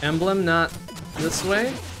other emblem not this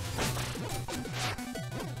way?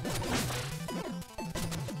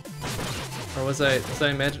 Or was I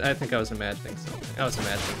imagining? I think I was imagining something. I was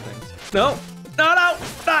imagining things. No! No, no!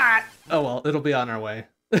 Ah! Oh well, it'll be on our way.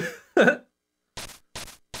 I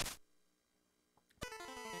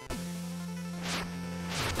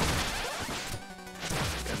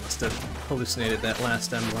must have hallucinated that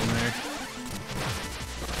last emblem there.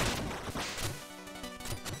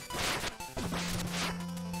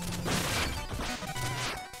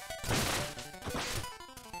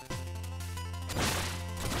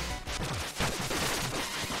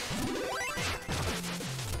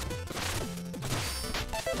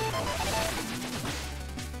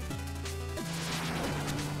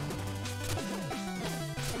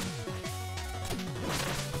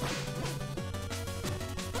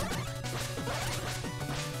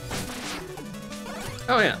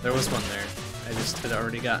 Oh yeah, there was one there. I just had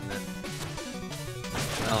already gotten it.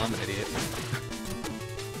 Well, I'm an idiot.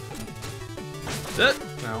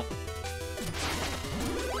 No.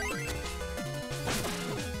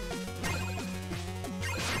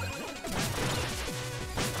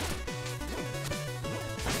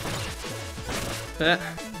 Eh.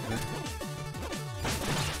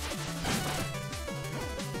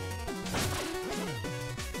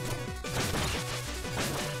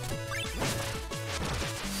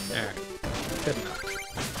 Alright. Good enough.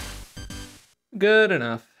 Good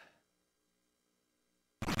enough.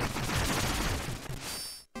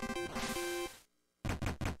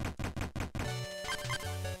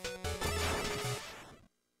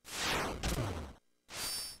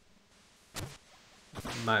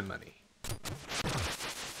 My money.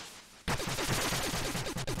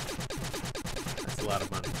 That's a lot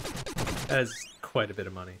of money. That is quite a bit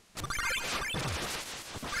of money.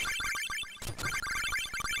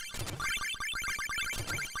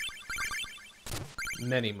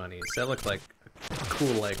 Many monies. That looked like a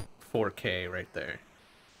cool, like, 4K right there.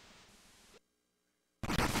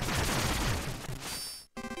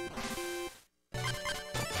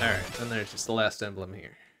 Alright, and there's just the last emblem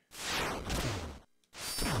here.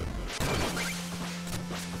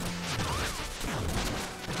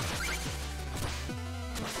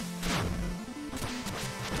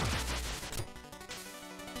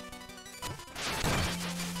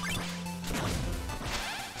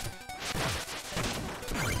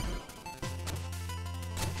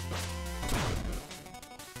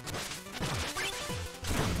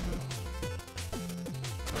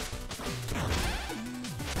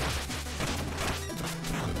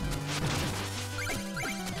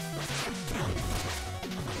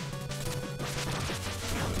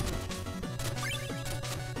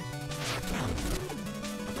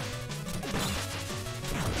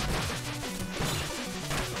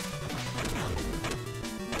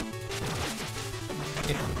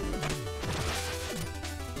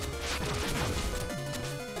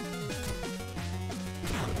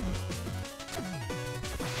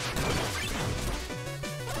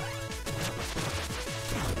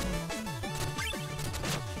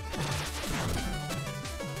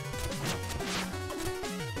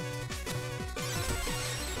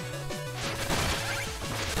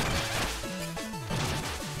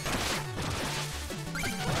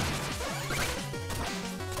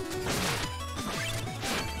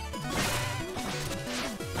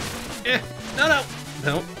 No, no!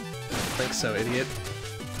 No. Don't think so, idiot.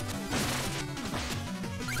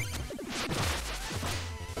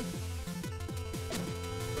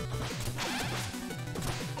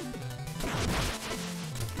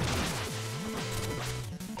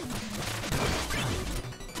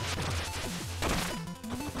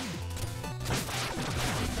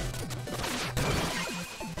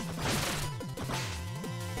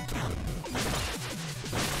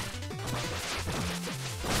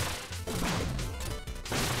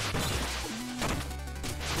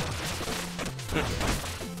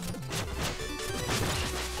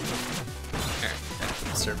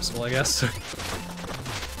 Serviceable, I guess.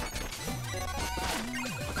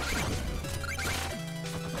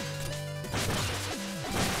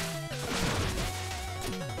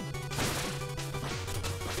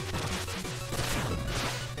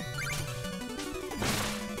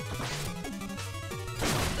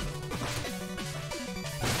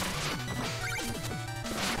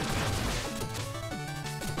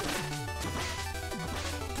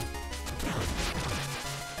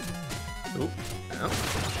 Oop, no.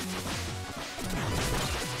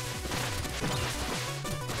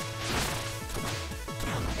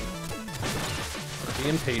 Be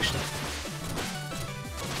impatient.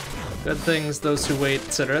 Good things, those who wait,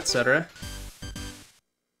 etc., etc.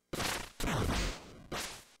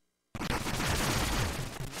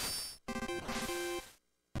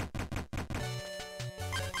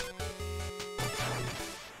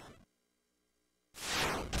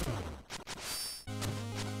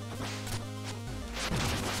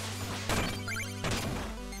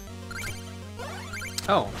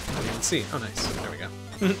 Oh, I didn't even see. Oh, nice. There we go.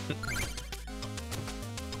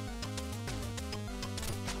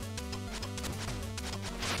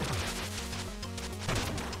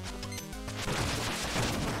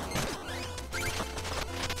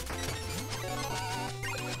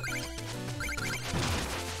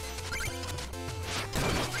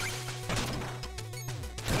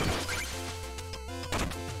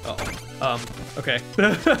 Oh, okay.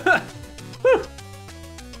 Woo!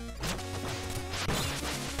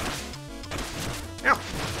 Ow!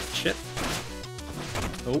 Shit.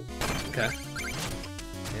 Oh, okay.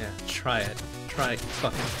 Yeah, try it. Try it, you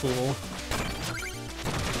fucking fool.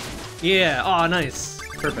 Yeah, oh, nice.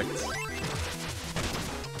 Perfect.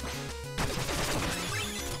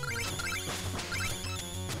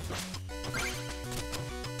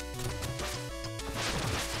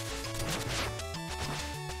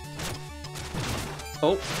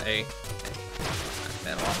 Oh, hey. Knock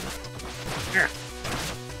that off.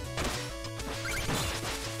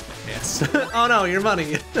 Yes. Oh no, your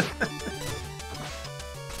money.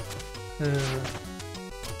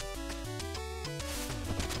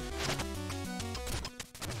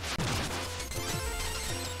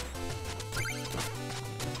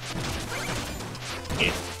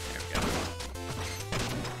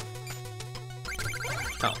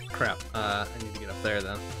 Oh, crap. I need to get up there,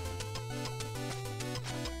 then.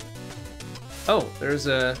 Oh, there's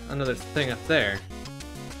another thing up there.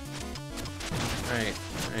 Right,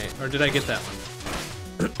 right. Or did I get that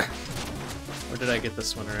one? Or did I get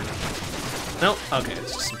this one already? Nope. Okay,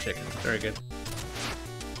 it's just some chicken. Very good.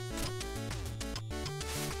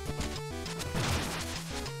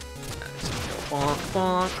 Nice. Go bonk,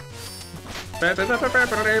 bonk.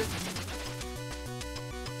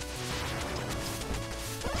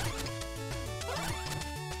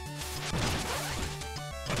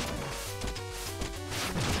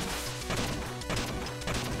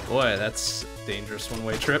 Boy, that's a dangerous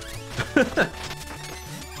one-way trip.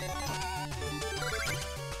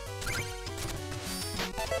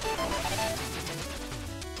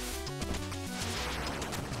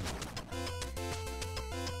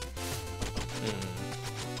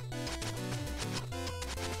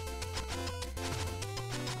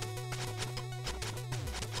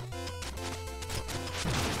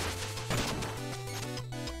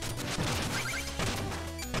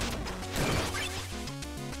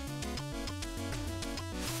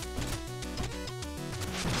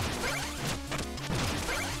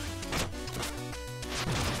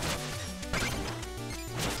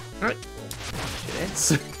 Alright, well,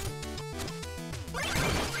 shit.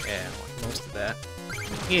 Yeah, I want most of that.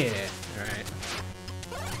 Yeah, alright.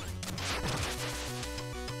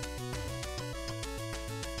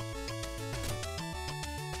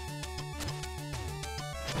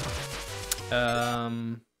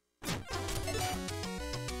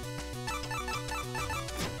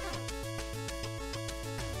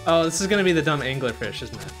 Oh, this is gonna be the dumb anglerfish,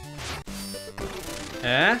 isn't it?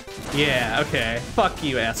 Eh? Yeah, okay. Fuck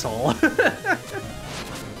you, asshole.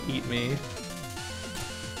 Eat me.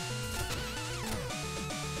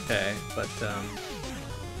 Okay, but, oh,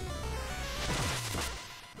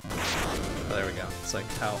 there we go. It's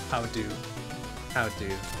like, how do.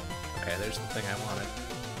 Okay, there's the thing I wanted.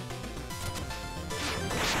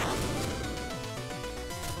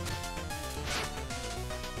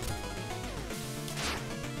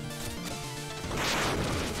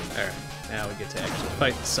 Alright, now we get to actually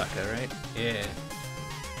fight the sucker, right? Yeah.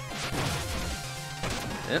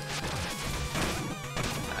 Yep.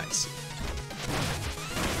 I see.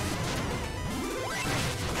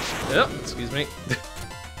 Oh, excuse me.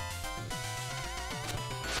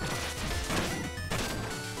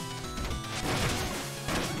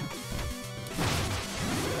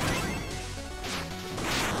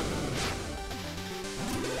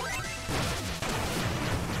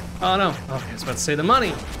 Oh no. Okay, I was about to say the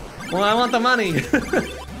money. Well, I want the money.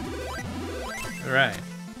 Alright.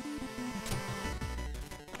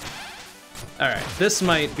 Alright, this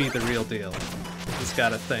might be the real deal. He's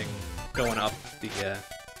got a thing going up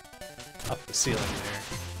the ceiling there.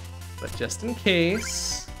 But just in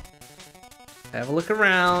case, have a look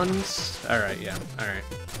around. Alright, yeah, alright.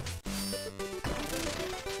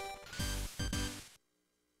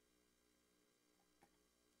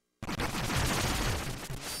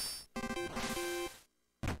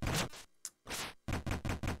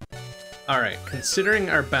 Alright, considering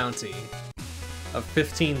our bounty of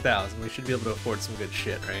 15,000, we should be able to afford some good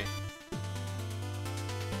shit, right?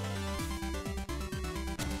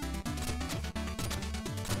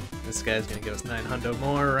 This guy's gonna give us 900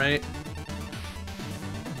 more, right?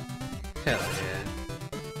 Hell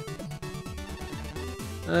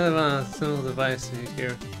yeah. Simple device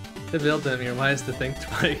here. To build them, you're wise to think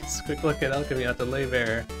twice. Quick look at alchemy at the lay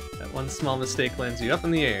bare. That one small mistake lands you up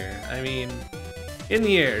in the air. I mean, in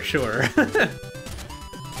the air, sure.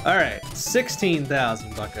 Alright,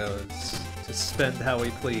 16,000 buckos to spend how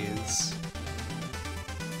we please.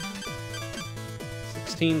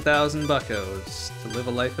 16,000 buckos to live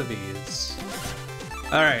a life of ease.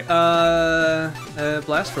 Alright,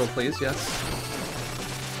 blast roll please, yes.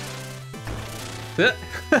 This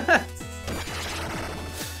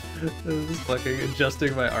is fucking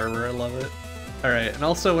adjusting my armor, I love it. Alright, and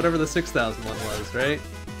also whatever the 6,000 one was, right?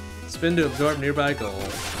 Spin to absorb nearby gold.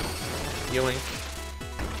 Yoink.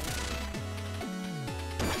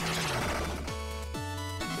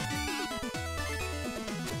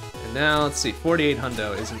 And now, let's see, 48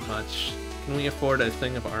 hundo isn't much. Can we afford a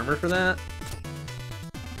thing of armor for that?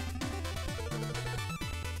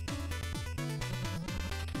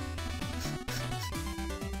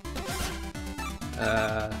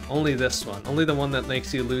 Only this one. Only the one that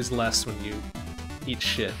makes you lose less when you eat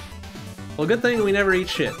shit. Well, good thing we never eat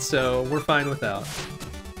shit, so we're fine without.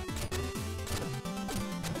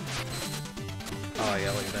 Oh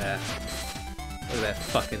yeah, look at that. Look at that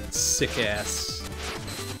fucking sick-ass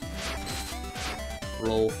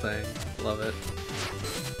roll thing. Love it.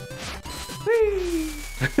 Whee!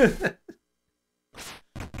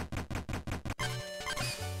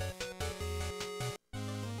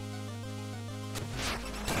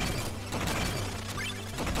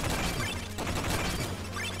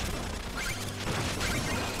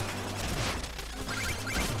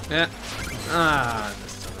 Yeah. Ah, I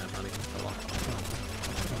missed some of that money. Oh well.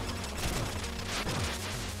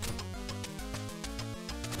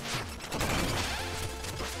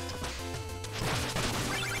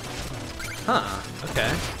 Huh,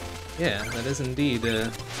 okay. Yeah, that is indeed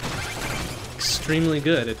extremely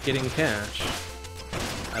good at getting cash.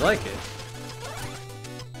 I like it.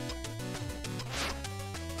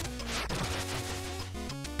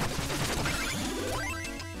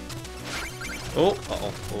 Oh,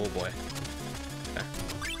 uh-oh. Oh boy. Okay.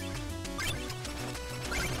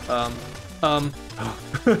 Oh.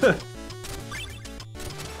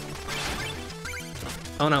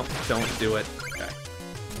 Oh no, don't do it. Okay.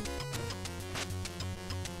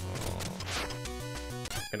 Oh.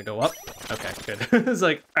 Gonna go up? Okay, good. It's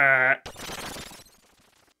like,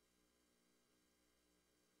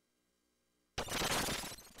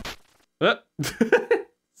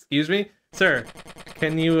 Excuse me? Sir,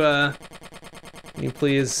 can you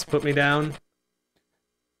please put me down?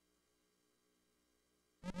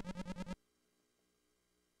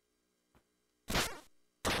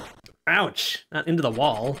 Ouch! Not into the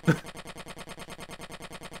wall.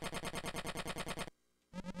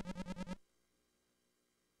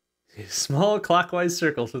 Small clockwise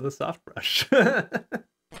circles with a soft brush.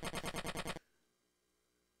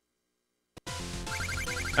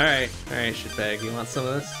 Alright, shitbag, you want some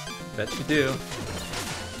of this? Bet you do.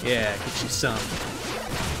 Yeah, get you some.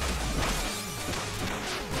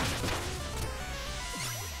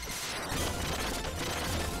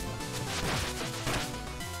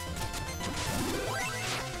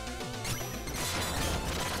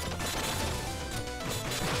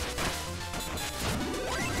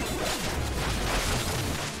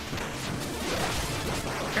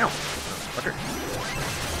 Ow! Fucker.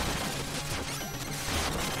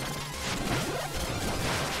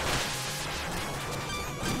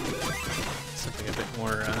 Something a bit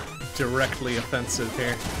more directly offensive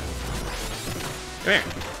here. Come here.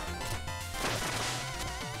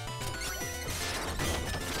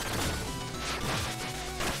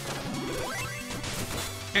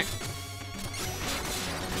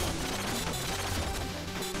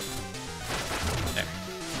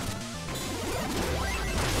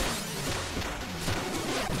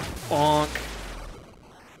 Bonk.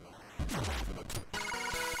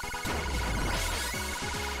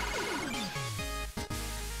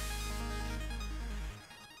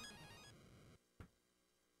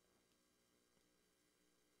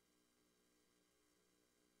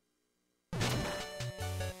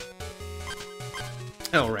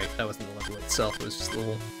 Oh, right, that wasn't the level itself, it was just a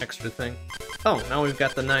little extra thing. Oh, now we've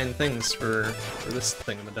got the 9 things for this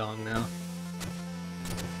thingamadong now.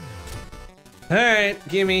 Alright,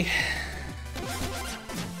 gimme.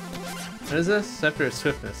 What is this? After its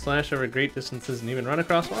swiftness, slash over great distances and even run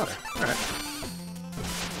across water. Alright.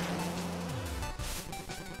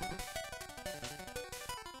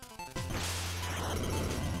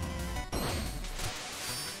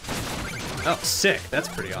 Oh, sick. That's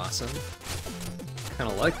pretty awesome.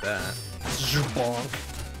 Kinda like that. Bonk.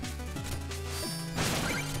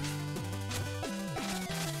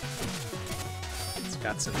 It's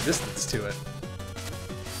got some distance to it.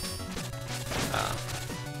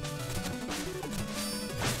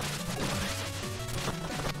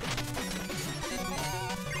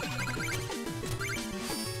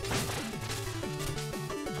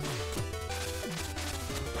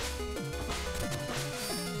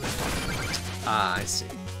 Ah, I see.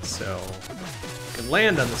 So, you can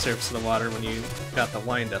land on the surface of the water when you got the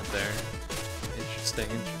wind up there. Interesting,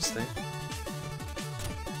 interesting.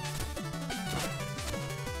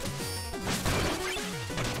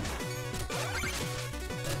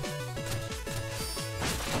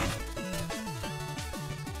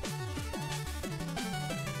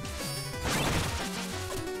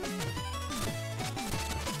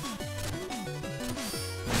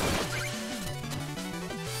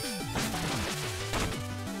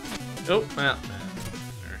 Oh, well.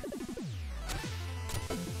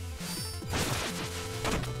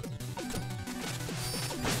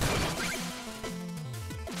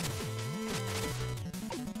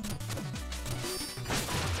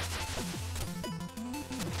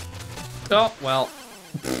 Oh, well.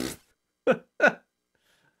 Watch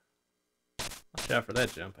out for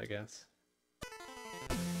that jump, I guess.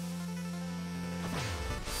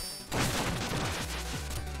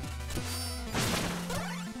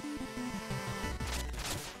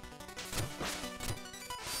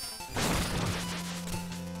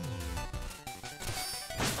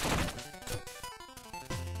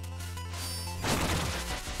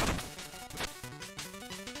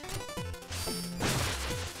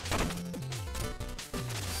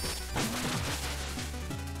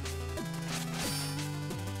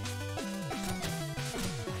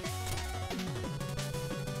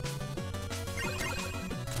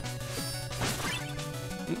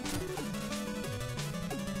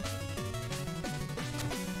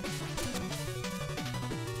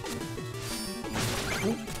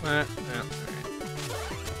 Alright.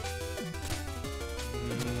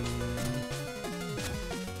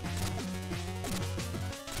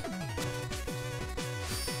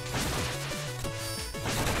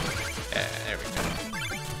 Yeah, there we go.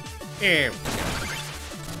 There we go.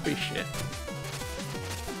 Free shit.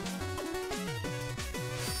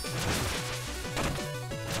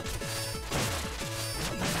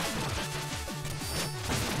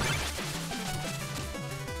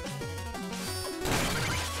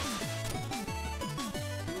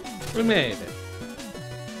 We made it.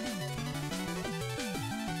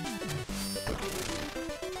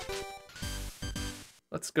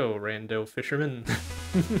 Let's go, rando fisherman.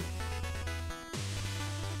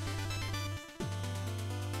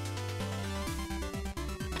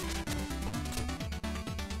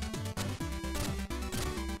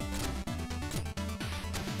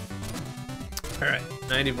 Alright,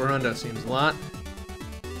 90 Verundo seems a lot.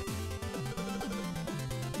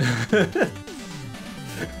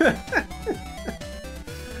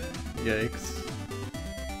 Yikes.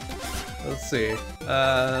 Let's see.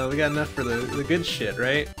 We got enough for the good shit,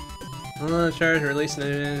 right? Charge release in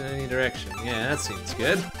any direction. Yeah, that seems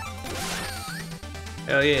good.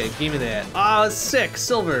 Oh yeah, give me that. Oh, sick!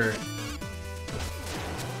 Silver!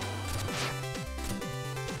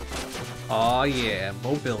 Oh yeah,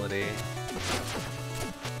 mobility.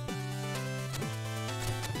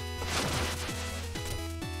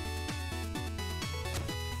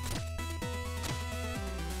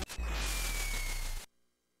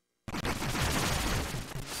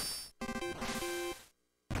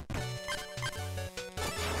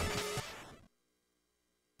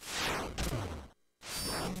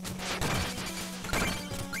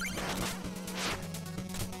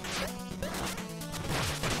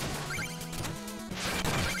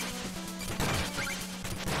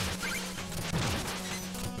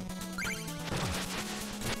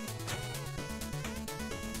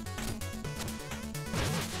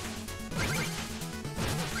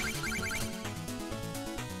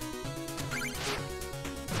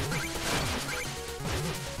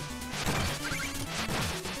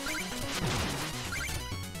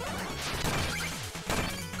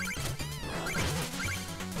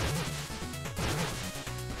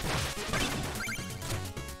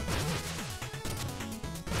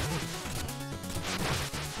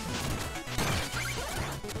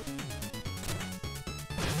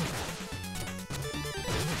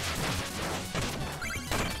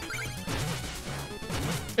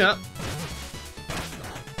 Yep.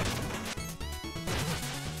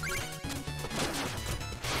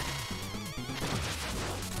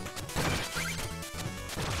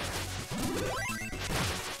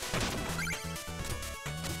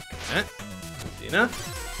 Okay. Easy enough.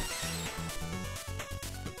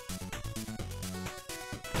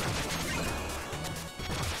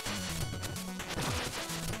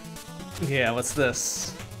 Yeah, what's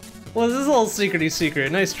this? Well, this is a little secrety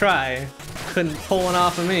secret. Nice try. Couldn't pull one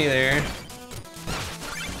off of me there.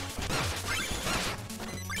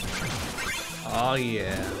 Oh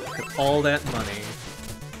yeah, look at all that money.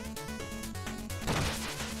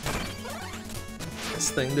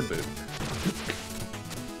 This thing to boot.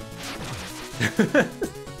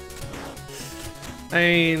 I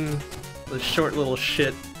mean, the short little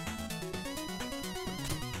shit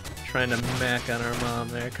trying to mac on our mom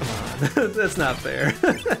there. Come on, that's not fair.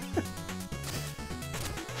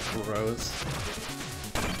 Gross.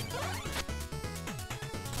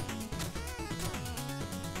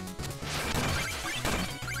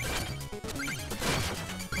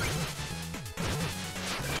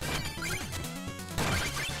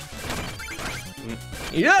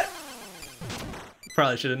 Yeah.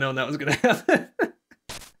 Probably should have known that was gonna happen.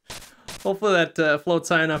 Hopefully that floats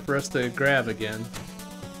high enough for us to grab again.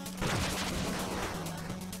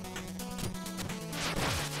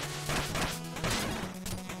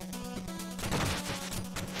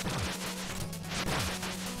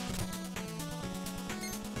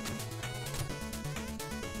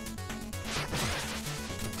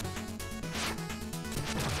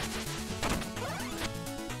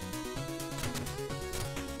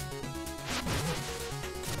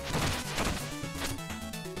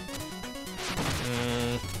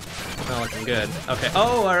 not looking good. Okay.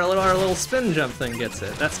 Oh, our little spin jump thing gets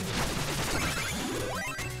it.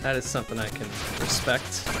 That is something I can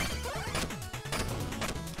respect.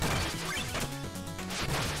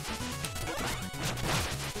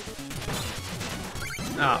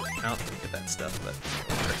 Oh, no, didn't get that stuff, but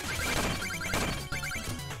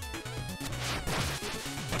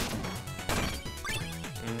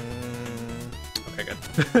okay, good.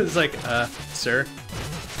 It's like, sir.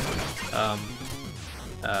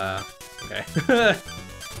 Okay.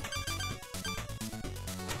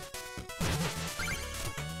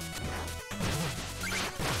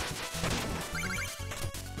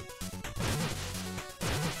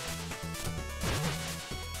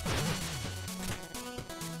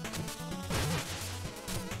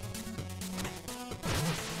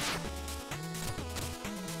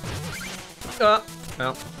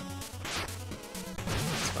 No. It's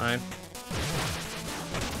fine.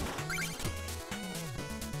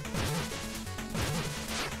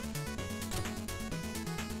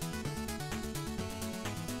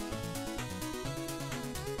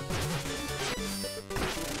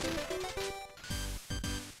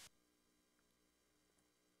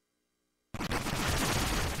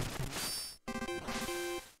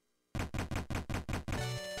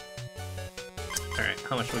 Alright,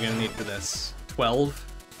 how much are we gonna need for this? 12?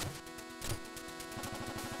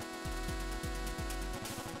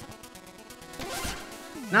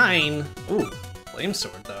 Nine! Ooh, flame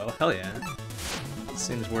sword though, hell yeah.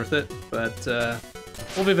 Seems worth it, but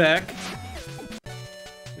we'll be back.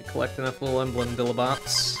 We collect enough little emblem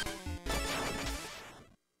dillabops.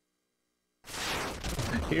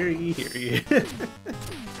 Hear ye, hear ye.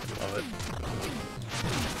 Love it.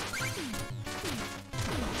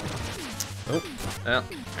 Oh, well,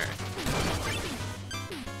 alright.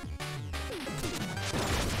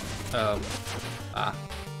 Oh,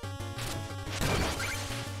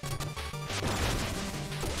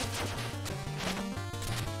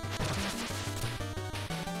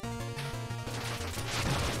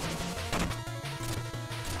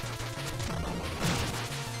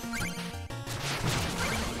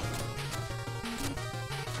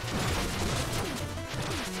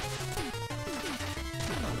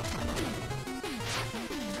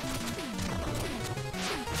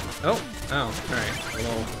 alright.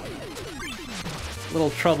 A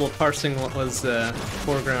little trouble parsing what was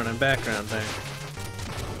foreground and background there.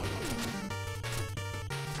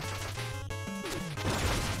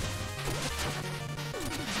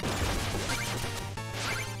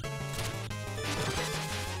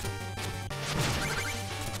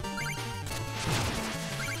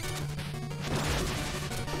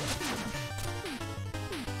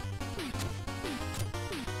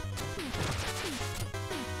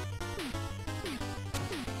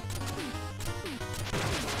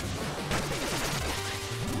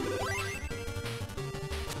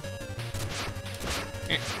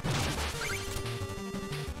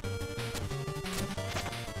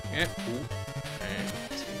 Yeah. Ooh.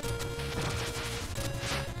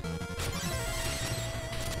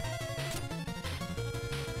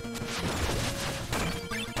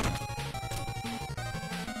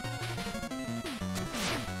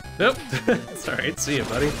 Nope. It's alright, see you,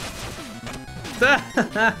 buddy.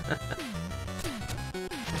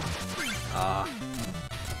 Ah.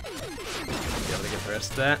 Be able to get the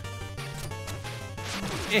rest of that.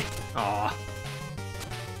 Aw.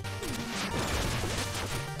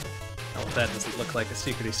 Oh, that doesn't look like a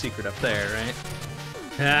secrety secret up there, right?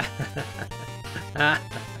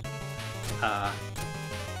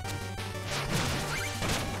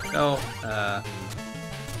 Oh,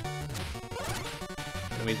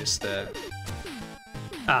 let me just,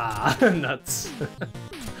 nuts.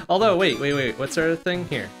 Although, wait, what's our thing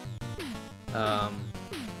here? Although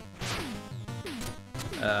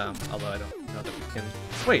I don't know that we can...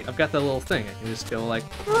 Wait, I've got that little thing. I can just go like...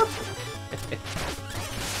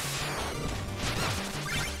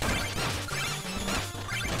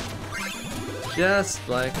 Just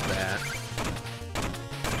like that.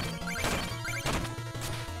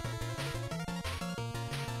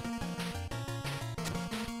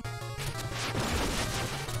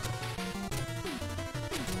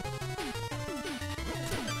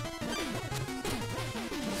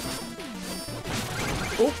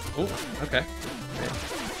 Oh, okay.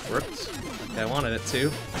 Worked. Okay, I wanted it to.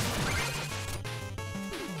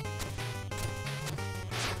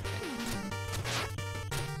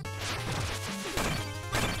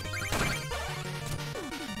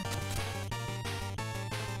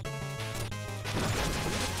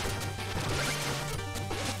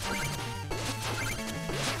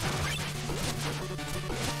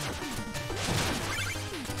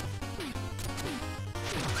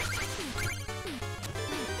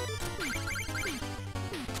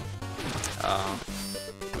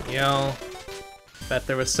 Yo. Bet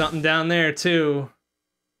there was something down there, too.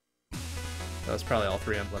 That was probably all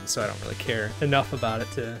 3 emblems, so I don't really care enough about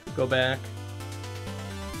it to go back.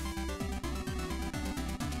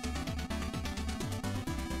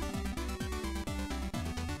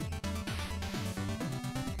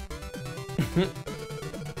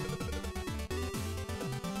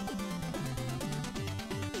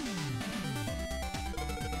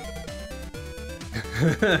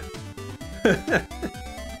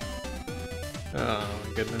 Oh my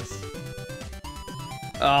goodness.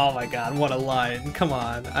 Oh my god, what a line. Come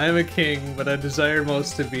on. I am a king, but I desire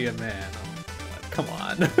most to be a man. Oh my god, come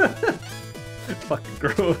on. Fucking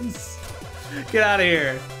gross. Get out of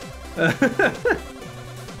here.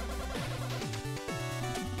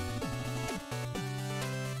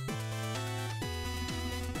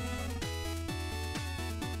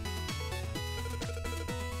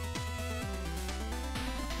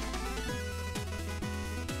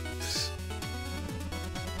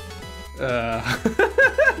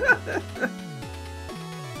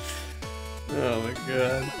 Oh my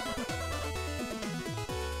god.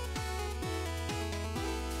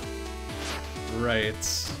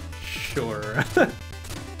 Right. Sure.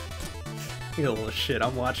 You little shit,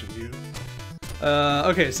 I'm watching you.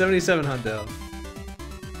 Okay, 77 hundo.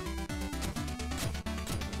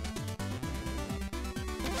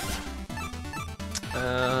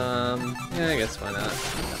 Yeah, I guess why not?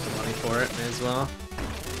 Got the money for it, may as well.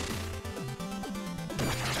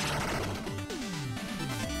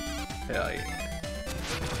 Hell yeah.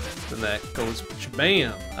 Then that goes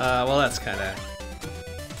bam. Well, that's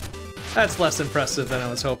less impressive than I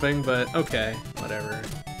was hoping, but okay, whatever.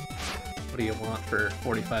 What do you want for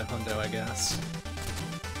 45 hundo, I guess?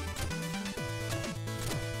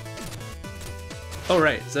 Oh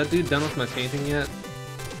right, is that dude done with my painting yet?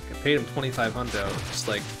 I paid him 25 hundo just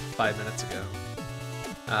like 5 minutes ago.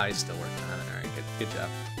 Ah, he's still working on it. All right, good job.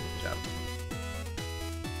 Good job.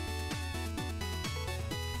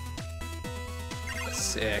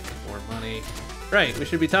 Sick, more money. Right, we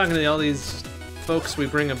should be talking to all these folks we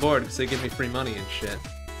bring aboard because they give me free money and shit.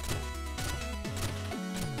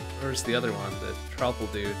 Where's the other one, the trouble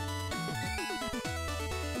dude?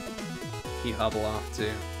 He hobble off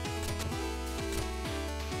too.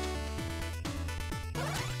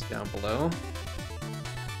 It's down below.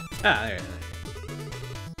 Ah, there.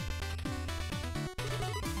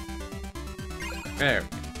 There we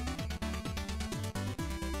go.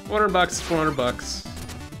 400 bucks, 400 bucks.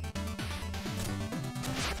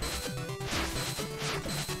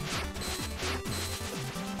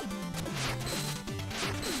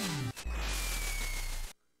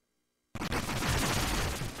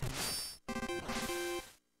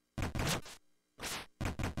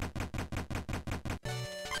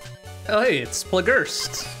 Oh hey, it's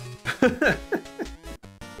Plagurst.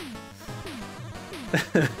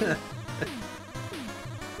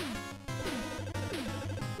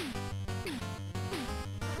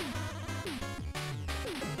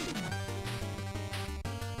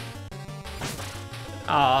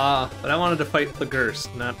 Ah, but I wanted to fight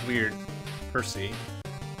Plagurst, not weird Percy.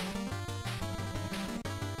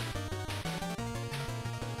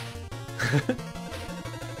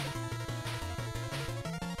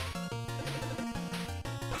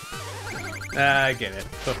 I get it.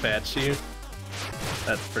 Go fetch you.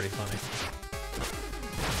 That's pretty funny.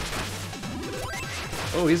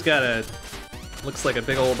 Oh, he's got a... looks like a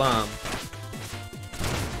big old bomb.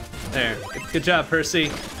 There. Good job,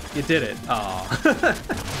 Percy. You did it. Aw.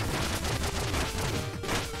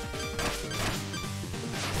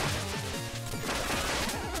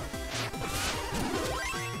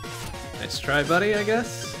 Nice try, buddy, I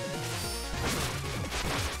guess.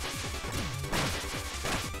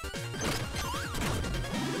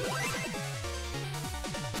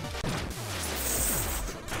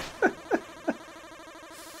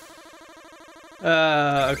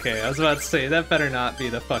 Okay, I was about to say, that better not be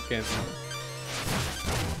the fucking...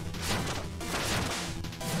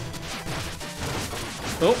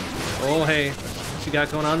 Oh, hey, what you got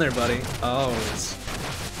going on there, buddy? Oh, he's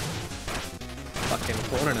fucking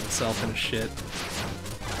cloning himself and shit.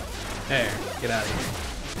 There, get out of here.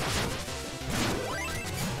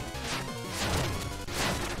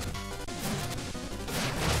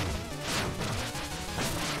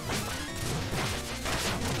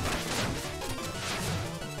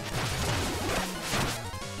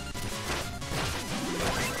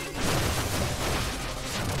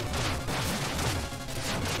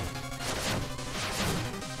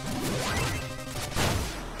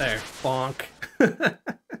 There, bonk.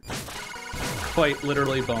 Quite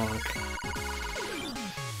literally bonk.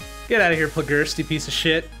 Get out of here, Plagurst, you piece of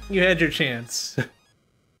shit. You had your chance.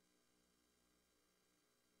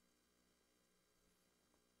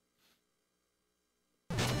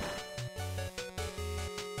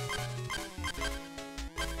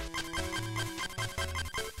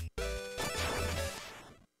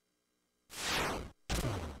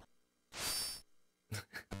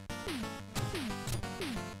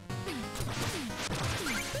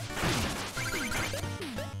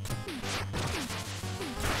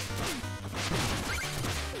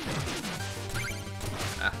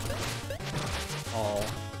 All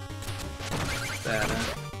that.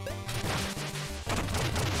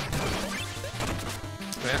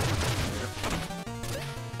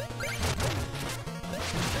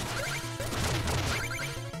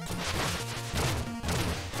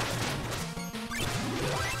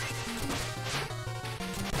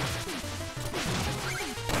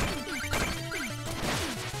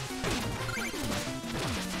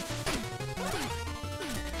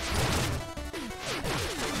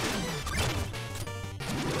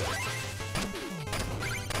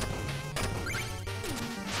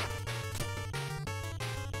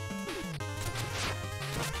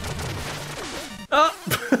 Oh!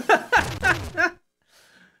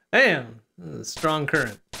 Damn, this is a strong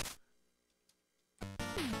current.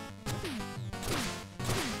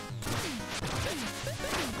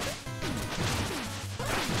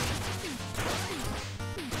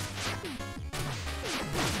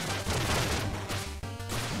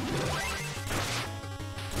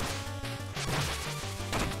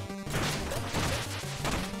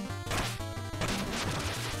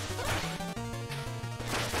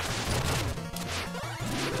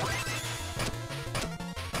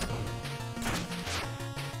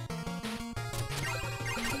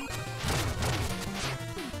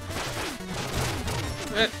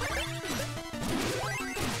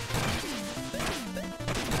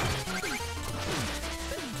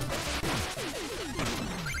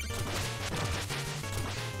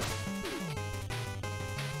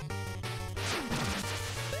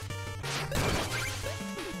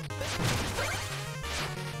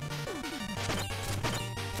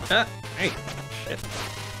 Hey, shit.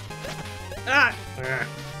 Ah!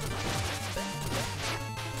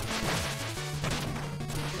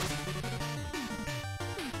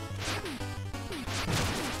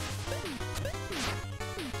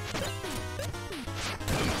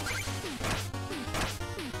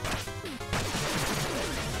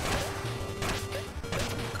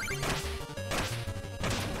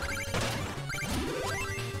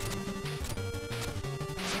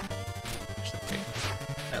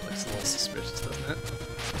 That looks a little suspicious, doesn't it?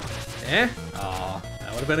 Eh? Aw,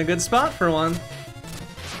 that would have been a good spot for one.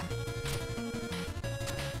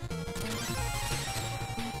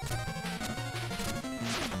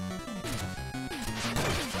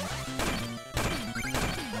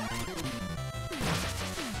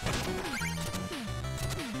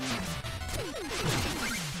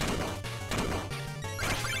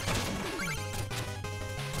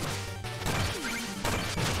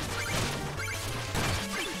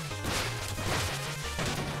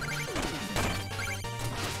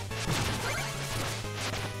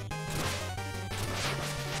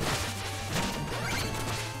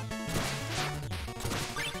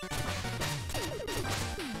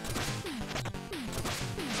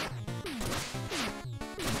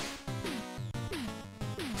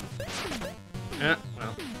 Yeah,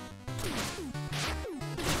 well.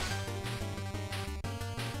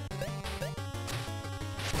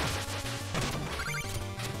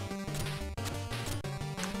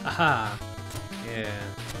 Aha. Yeah.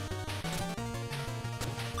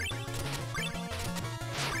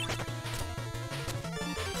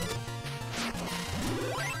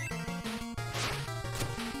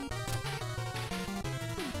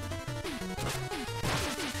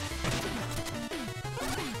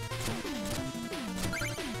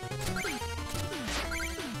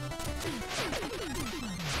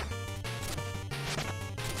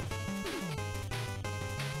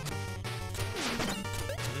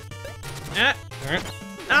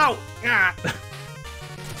 Ow! Ah!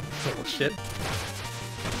 Oh shit.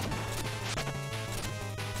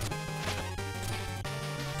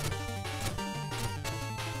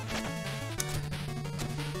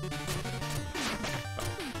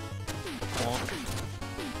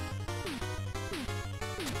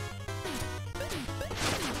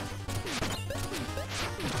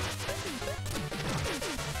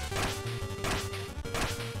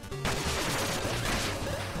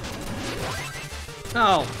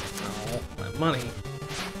 Oh, oh, my money.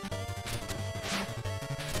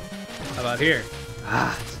 How about here?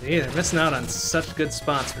 Ah, see, they're missing out on such good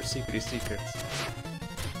spots for secrety secrets.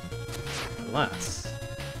 Unless...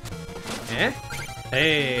 Eh?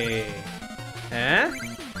 Hey! Eh?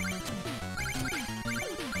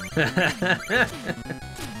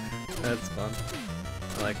 That's fun.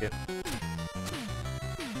 I like it.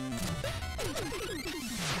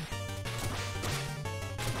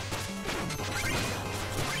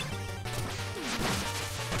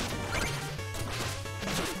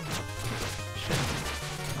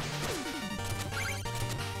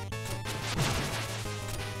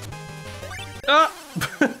 Oh!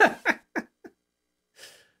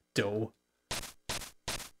 Dough.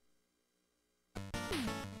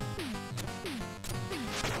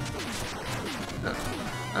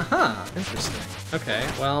 Aha, interesting. Okay,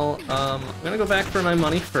 well, I'm gonna go back for my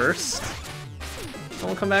money first. And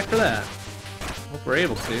we'll come back for that. Hope we're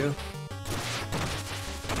able to.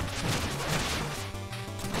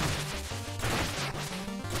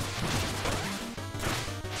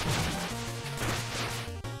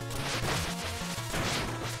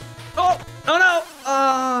 Oh! Oh no!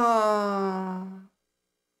 Oh!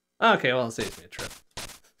 Okay, well, it saves me a trip.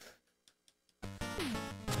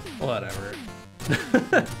 Whatever.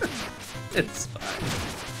 It's fine.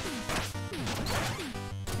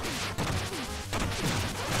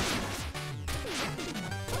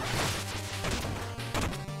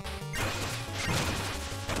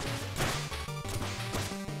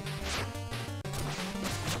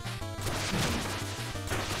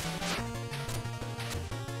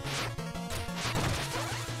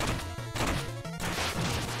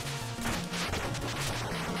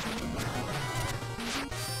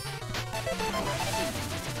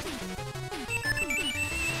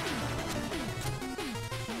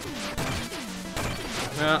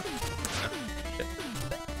 Oh, shit.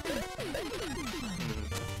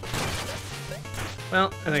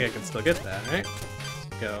 Well, I think I can still get that, right?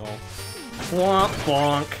 Let's go. Womp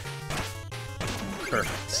bonk.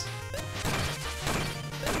 Perfect.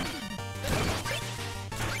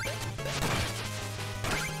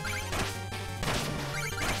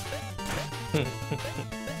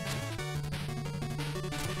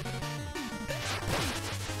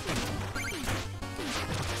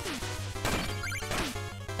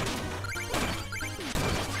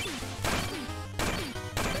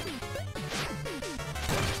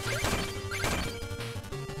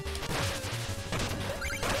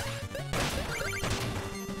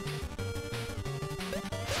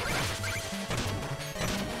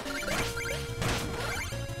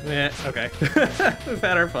 Yeah, okay. We've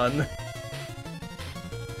had our fun.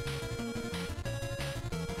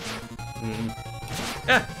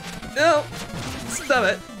 Ah! No! Stop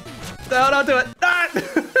it! No, don't do it! Ah!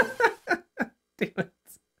 Damn it.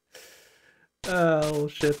 Oh,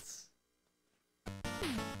 shits.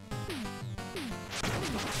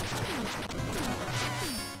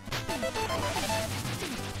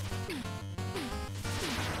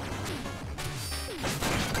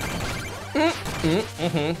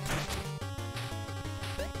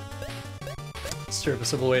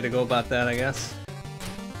 Serviceable way to go about that, I guess.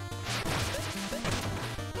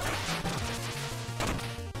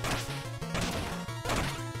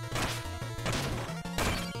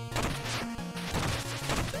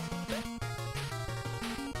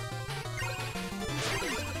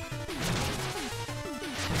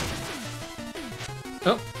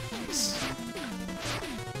 Oh, jeez.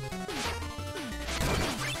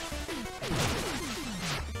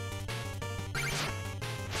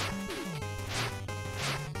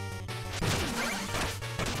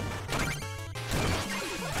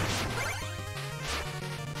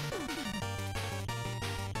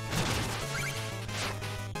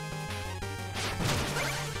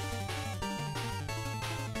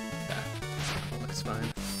 Looks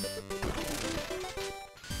fine.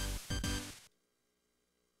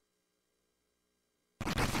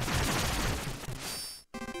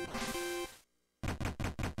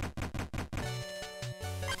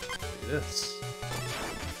 This.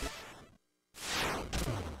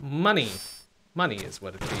 Money. Money is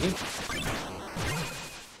what it be.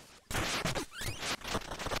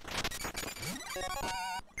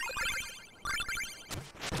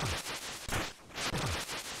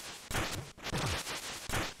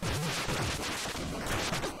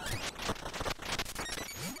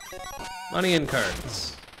 Money and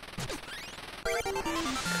cards.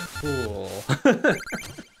 Cool.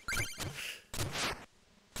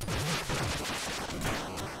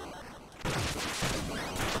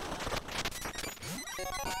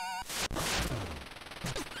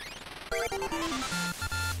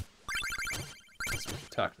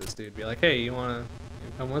 Talk to this dude, be like, hey, you wanna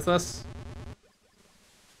come with us?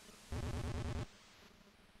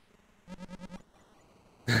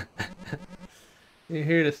 You're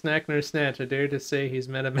here to snack nor snatch. I dare to say he's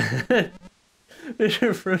met a man.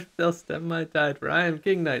 Fisher Fruit they'll step my tide, for I am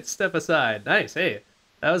King Knight. Step aside. Nice, hey.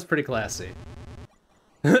 That was pretty classy.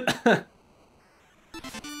 That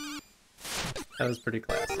was pretty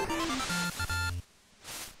classy.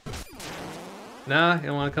 Nah, you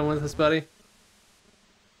don't want to come with us, buddy?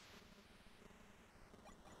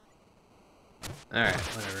 Alright,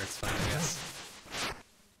 whatever, it's fine, I guess.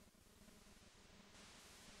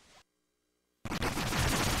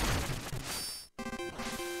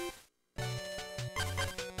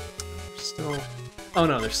 Still... Oh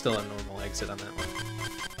no, there's still a normal exit on that one.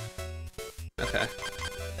 Okay.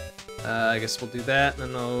 I guess we'll do that, and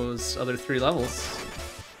then those other 3 levels.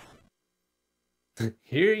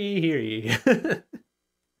 Hear ye, hear ye. I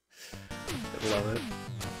love it.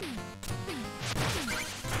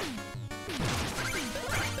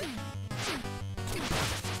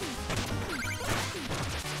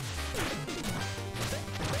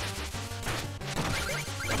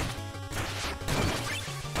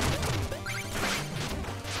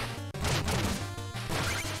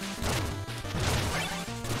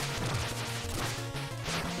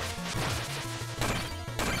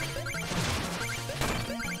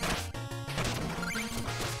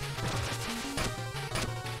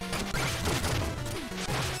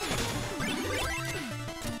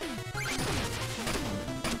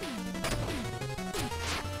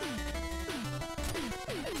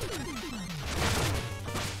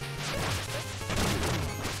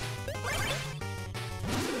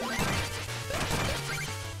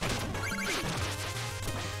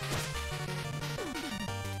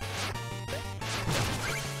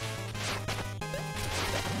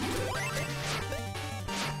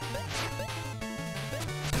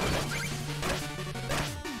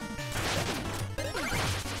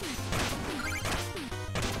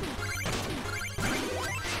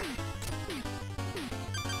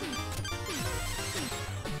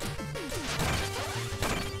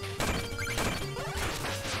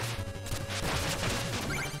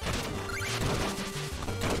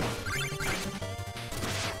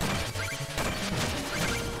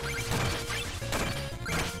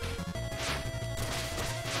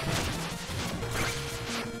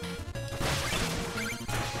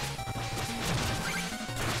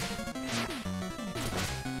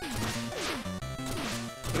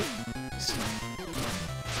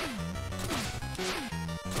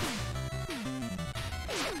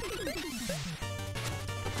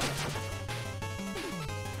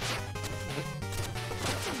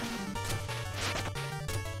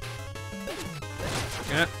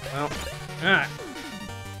 Yeah, well, ah,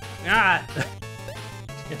 ah.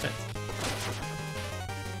 Damn it.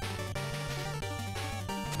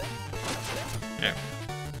 There.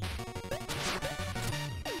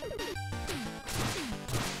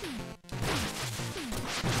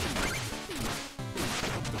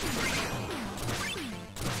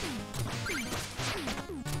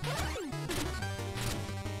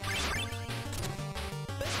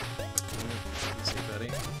 Easy,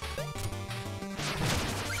 buddy.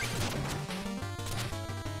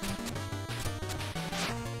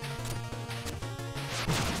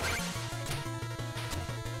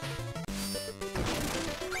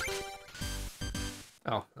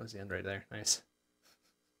 Oh, that was the end right there. Nice.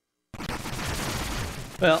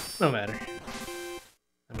 Well, no matter.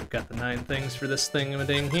 And we've got the 9 things for this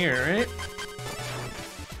thing-a-ding here, right?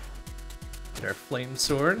 Get our flame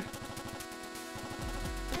sword.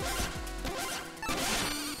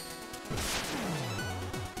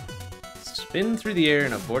 Spin through the air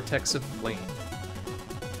in a vortex of flame.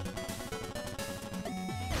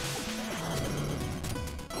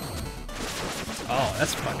 Oh,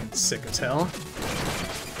 that's fucking sick as hell.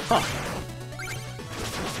 Huh.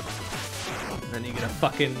 And then you get a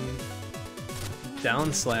fucking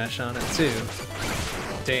down slash on it too.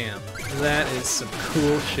 Damn, that is some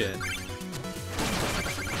cool shit.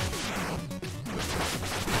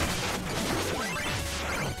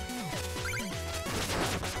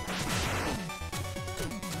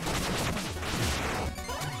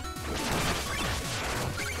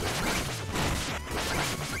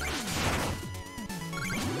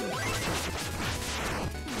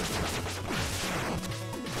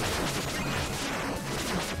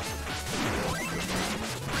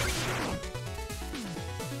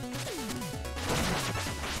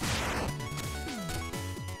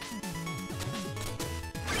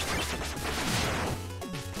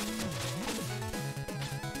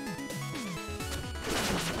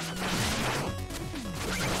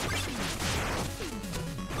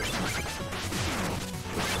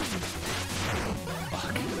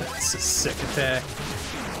 That's a sick attack.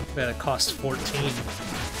 Bet it cost 14.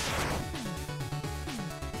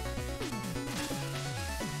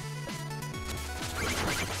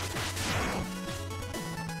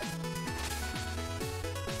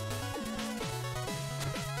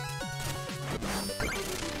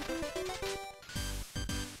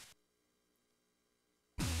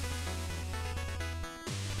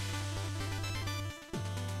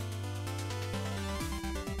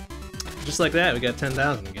 just like that, we got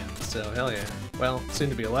 10,000 again. So hell yeah. Well, soon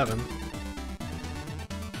to be 11.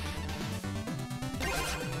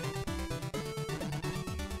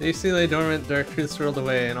 The sea lay dormant, dark truths rolled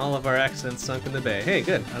away, and all of our accidents sunk in the bay. Hey,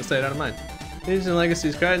 good. Out of sight, out of mind. Ancient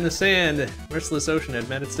legacies cried in the sand. Merciless ocean had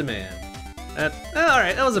met its demand.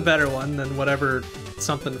 Alright, that was a better one than whatever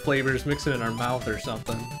something flavors mixing in our mouth or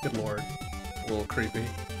something. Good lord. A little creepy.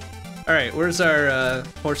 Alright, where's our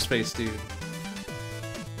horse face dude?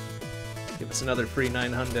 Give us another free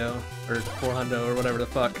 9 hundo, or 4 hundo, or whatever the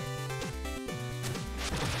fuck.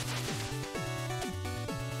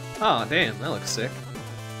 Oh, damn, that looks sick.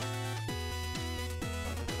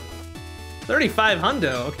 35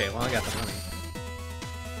 hundo? Okay, well, I got the money.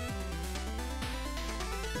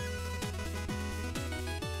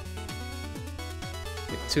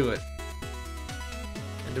 Get to it.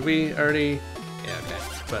 And did we already... Yeah, okay. I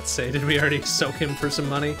was about to say, did we already soak him for some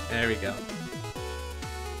money? There we go.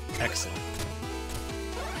 Excellent.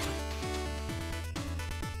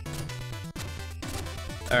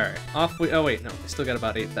 Alright, off we... Oh wait, no, we still got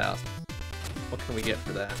about 8,000. What can we get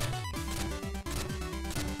for that?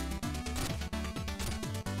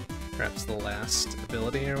 Perhaps the last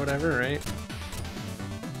ability or whatever, right?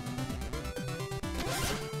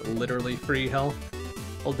 Literally free health.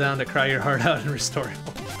 Hold down to cry your heart out and restore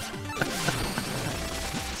health.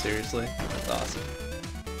 Seriously? That's awesome.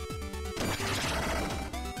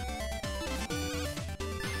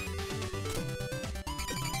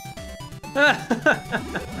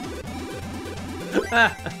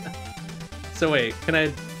 So wait, can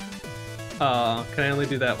I only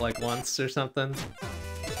do that like once or something?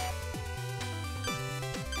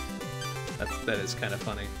 That is kind of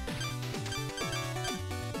funny.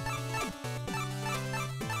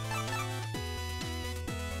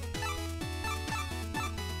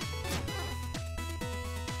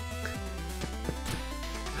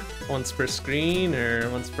 Once per screen or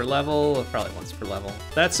once per level? Probably once per level.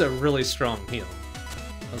 That's a really strong heal.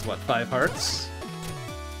 That was what, 5 hearts?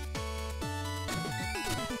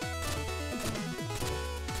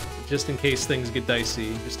 Just in case things get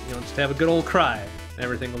dicey, just have a good old cry, and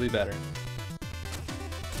everything will be better.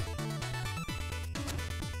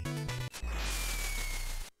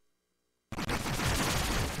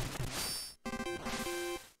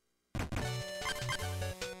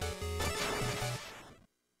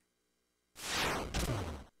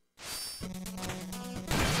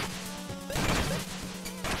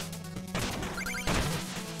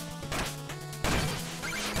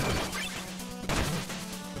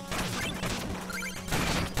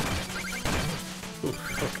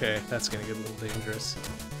 Okay, that's gonna get a little dangerous.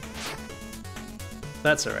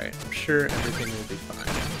 That's alright. I'm sure everything will be fine.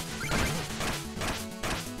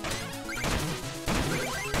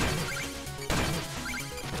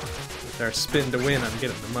 With our spin to win, I'm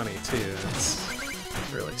getting the money too.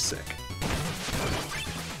 That's really sick.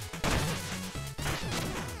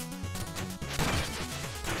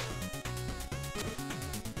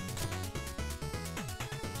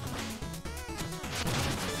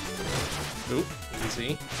 Oop,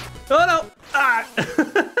 easy. Oh no! Ah!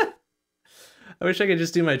 I wish I could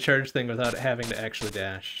just do my charge thing without having to actually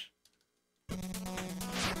dash.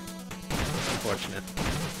 Unfortunate.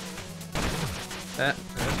 That's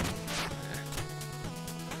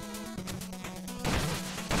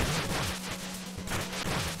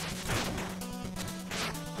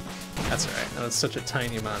alright. That was such a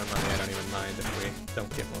tiny amount of money, I don't even mind if we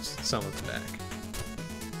don't get some of it back.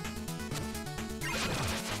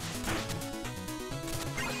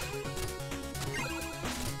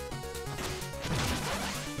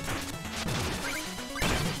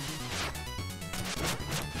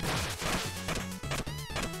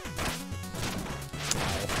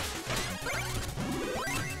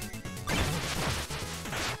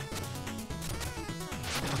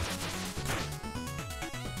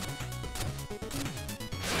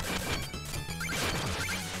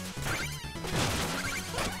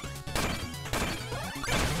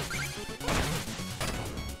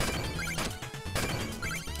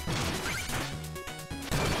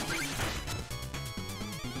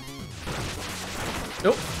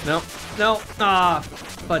 Nope, no, no, ah,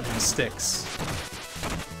 fudging sticks.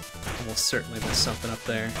 Almost certainly missed something up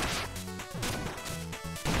there.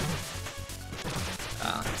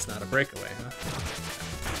 Ah, it's not a breakaway, huh?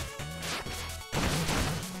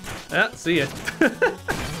 Ah, see ya.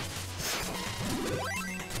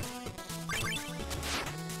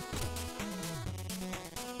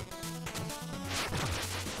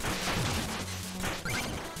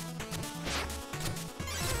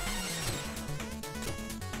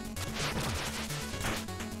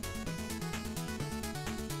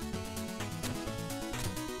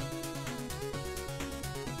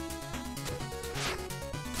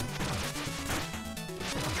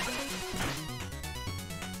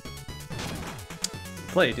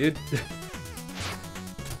 play, dude.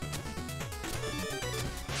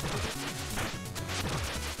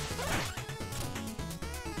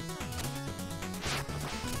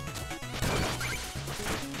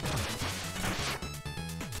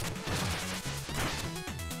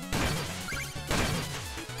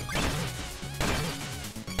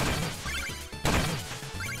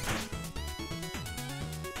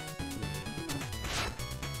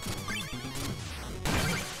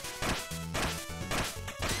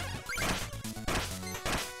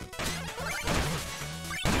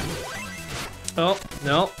 Oh,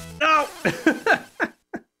 no. No!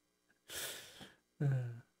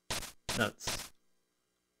 Nuts.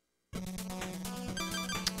 I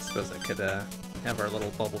suppose I could have our little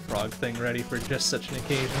bubble frog thing ready for just such an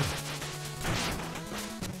occasion.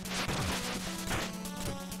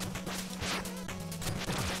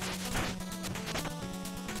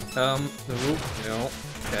 Ooh, no.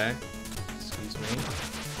 Okay. Excuse me.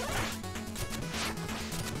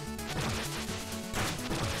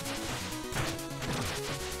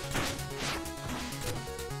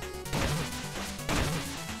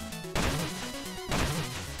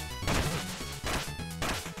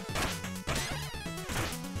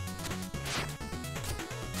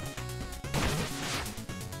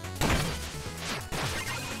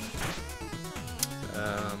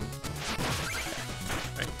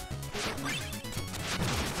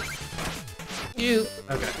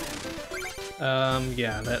 Okay.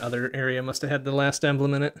 Yeah, that other area must have had the last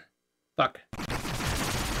emblem in it. Fuck.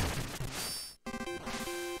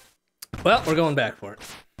 Well, we're going back for it.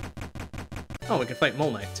 Oh, we can fight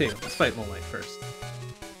Mole Knight, too. Let's fight Mole Knight first.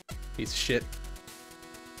 Piece of shit.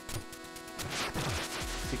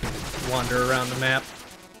 If you can wander around the map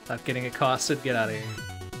without getting accosted, get out of here.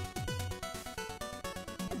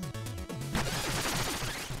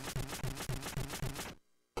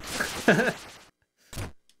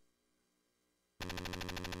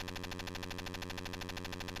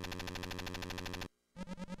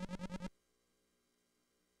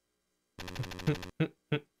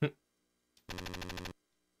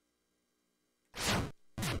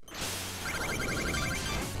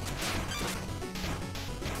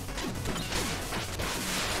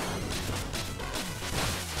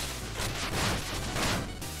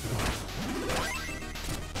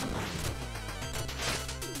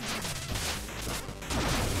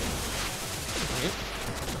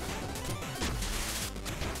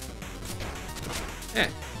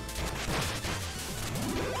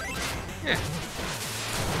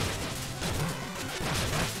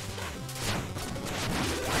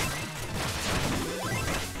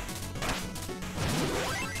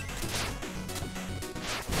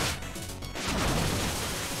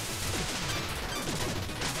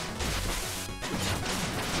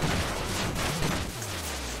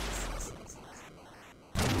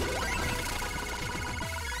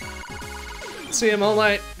 See him all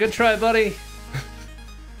night. Good try, buddy.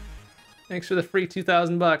 Thanks for the free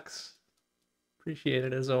 2,000 bucks. Appreciate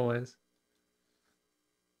it as always.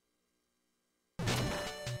 Alright,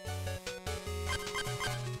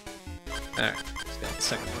 let's got the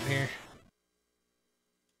second one here.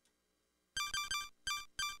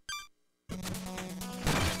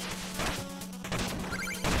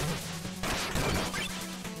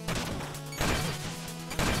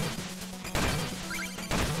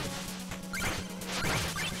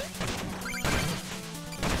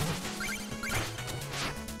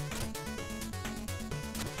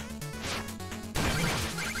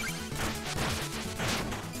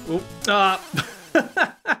 Oop. Ah.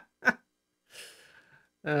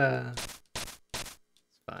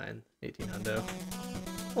 It's fine. 18 hundo.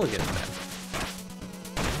 We'll get it back.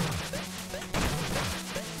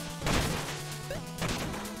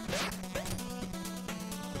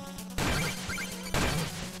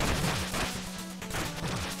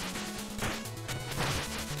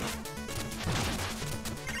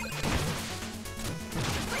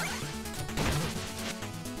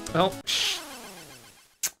 Oh, shh.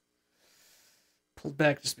 Pulled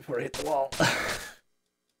back just before I hit the wall.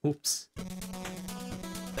 Oops.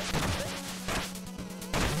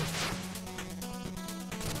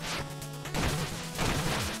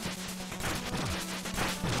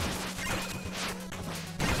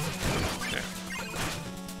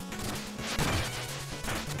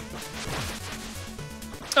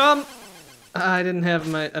 I didn't have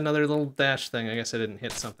my another little dash thing. I guess I didn't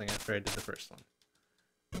hit something after I did the first one.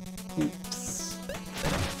 Oops.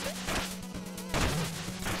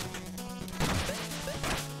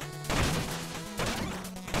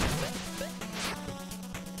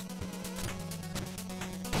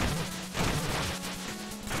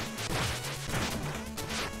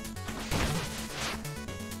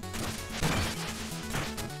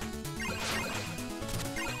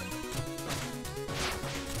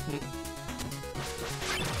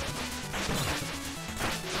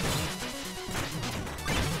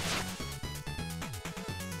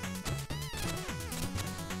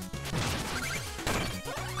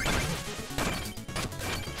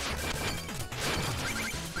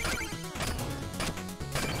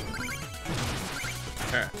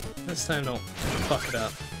 Alright, this time don't fuck it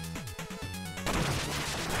up.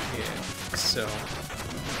 Yeah, so...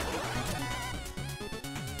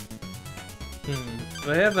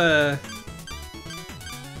 Do I have a...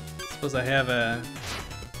 Suppose I have a...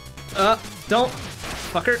 Don't!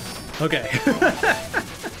 Fucker! Okay.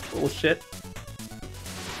 Bullshit.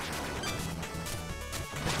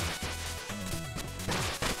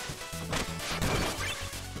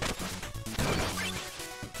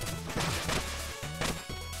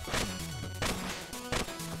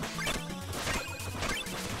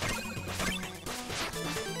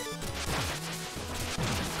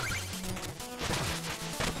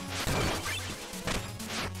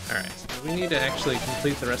 We need to actually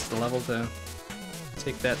complete the rest of the level to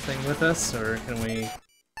take that thing with us, or can we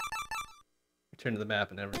return to the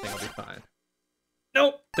map and everything will be fine?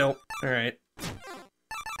 Nope, don't. Alright.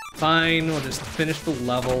 Fine, we'll just finish the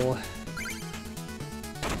level.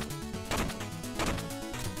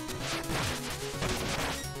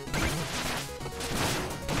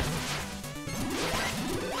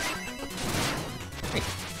 Hey!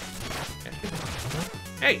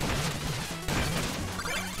 Hey!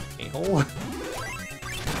 A-hole.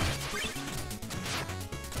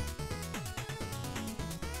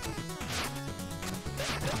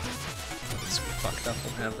 It's fucked up,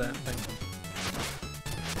 we'll have that thing.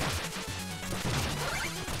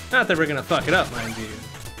 Not that we're gonna fuck it up, mind you.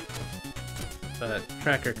 But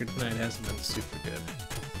track record tonight hasn't been super good.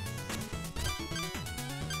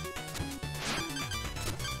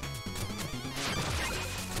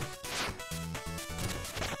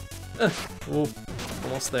 Oh,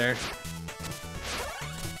 almost there.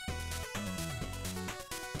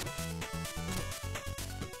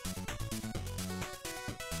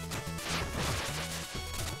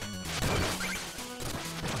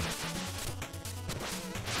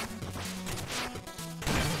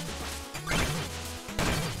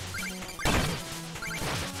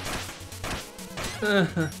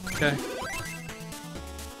 Okay.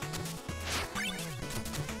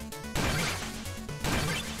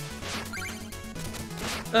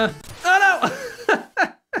 Oh no!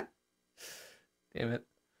 Damn it.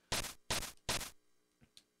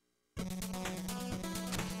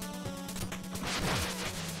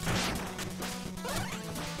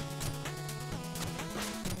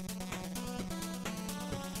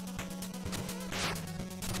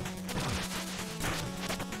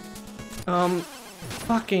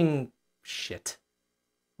 Fucking shit.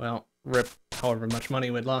 Well, rip however much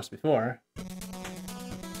money we'd lost before.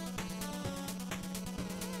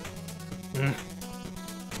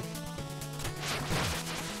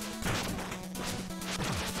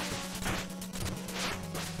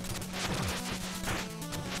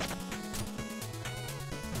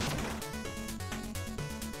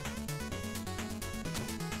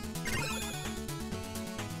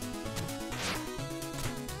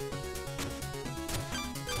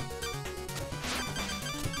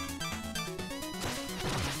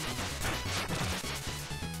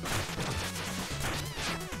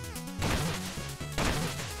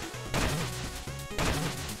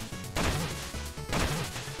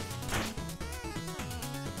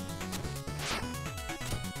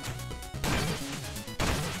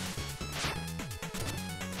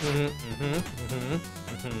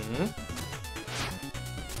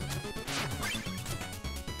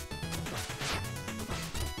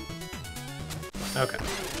 Okay,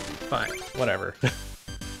 fine, whatever.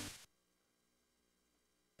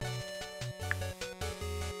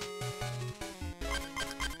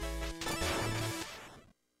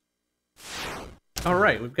 All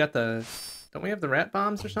right, we've got the... Don't we have the rat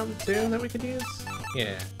bombs or something too that we could use?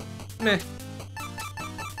 Yeah. Meh.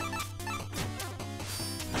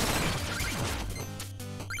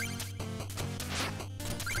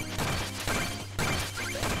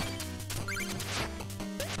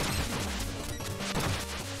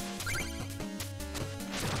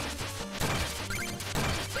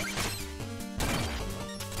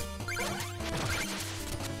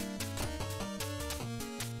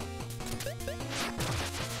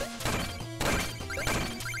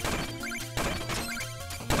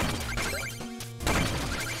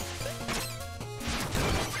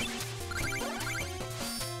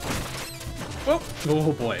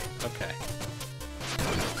 Oh boy, okay.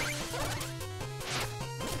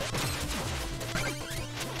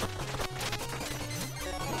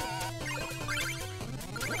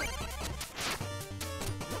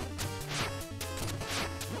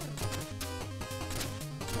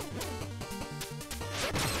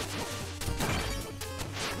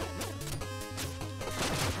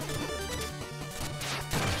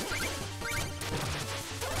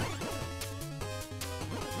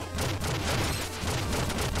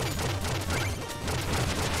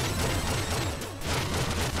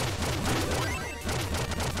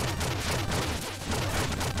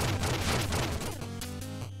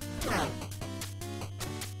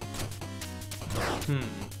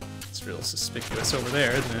 little suspicious over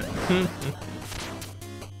there, isn't it?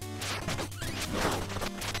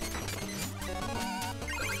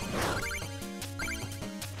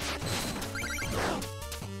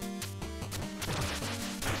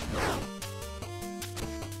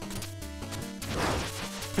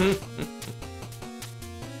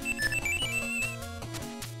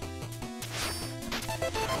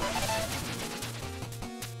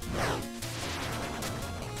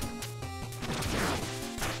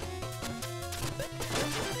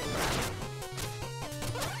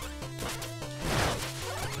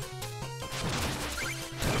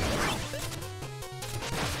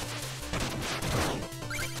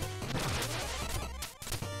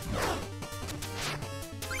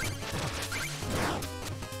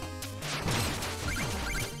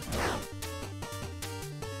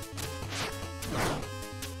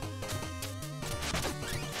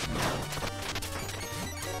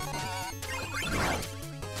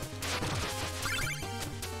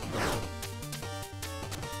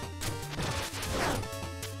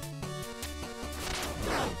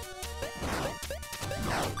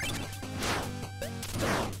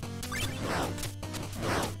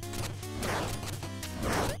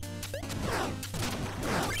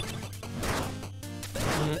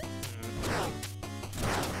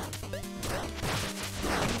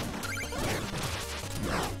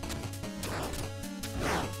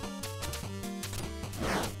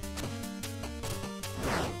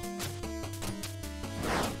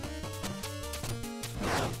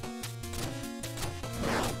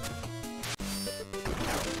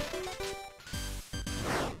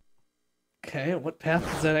 Okay, what path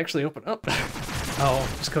does that actually open up? Oh,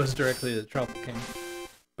 it just goes directly to the Tropical King.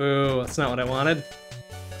 Boo, that's not what I wanted.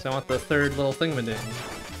 So I want the third little thingamading.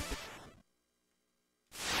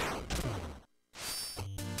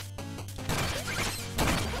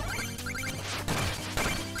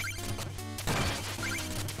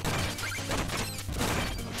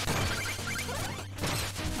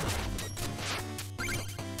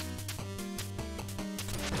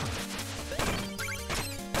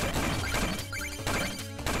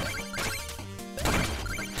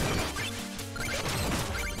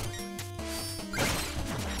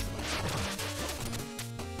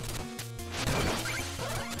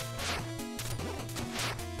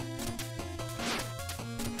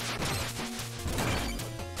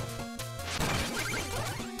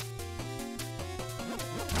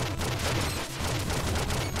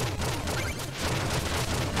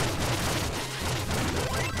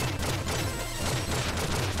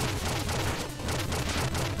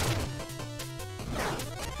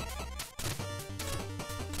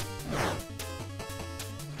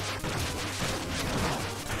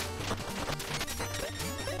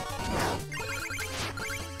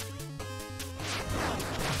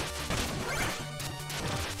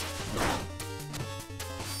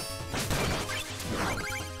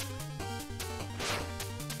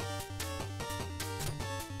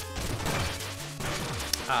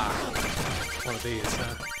 One of these,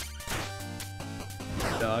 huh?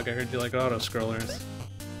 Dog, I heard you like auto-scrollers.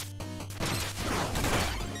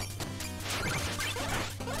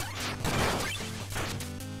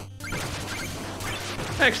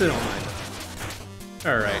 I actually don't mind.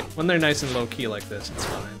 Alright, when they're nice and low-key like this, it's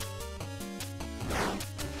fine.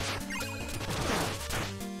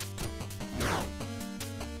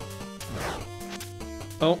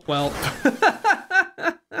 Oh, well.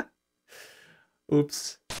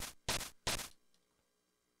 Oops.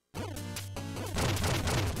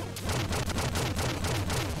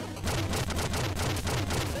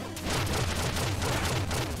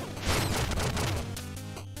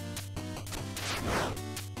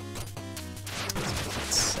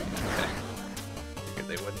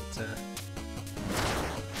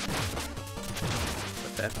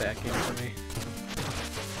 That back in for me.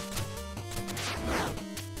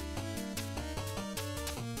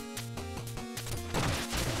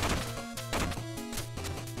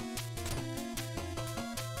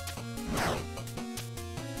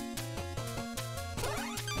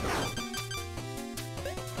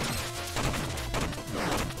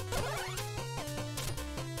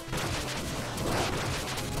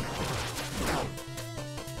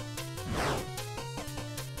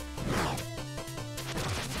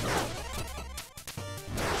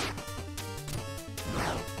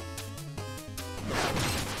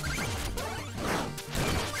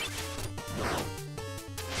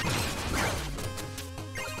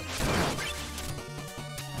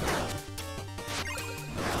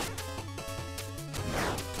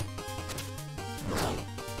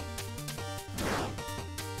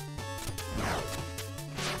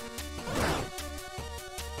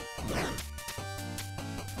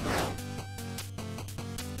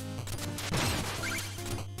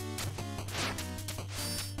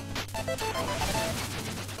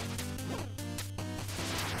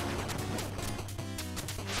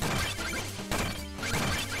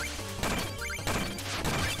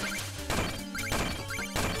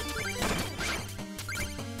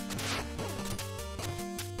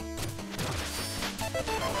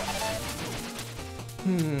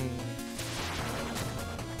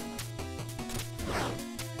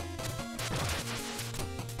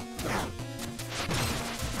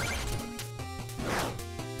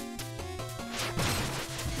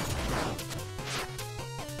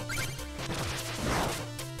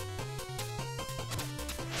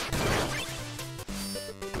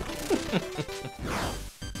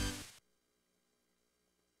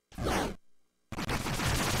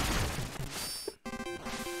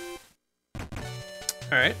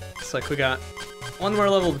 Alright, looks like we got one more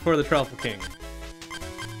level before the Truffle King.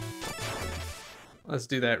 Let's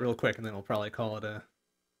do that real quick, and then we'll probably call it a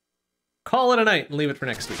night and leave it for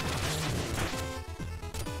next week.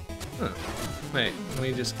 Huh. Wait, can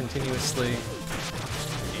we just continuously...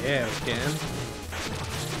 Yeah, we can.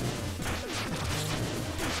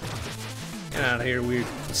 Get out of here, weird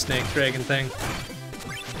snake dragon thing.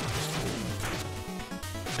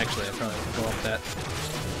 Actually, I probably won't go up that.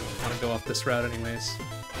 I want to go up this route anyways.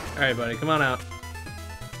 Alright, buddy, come on out.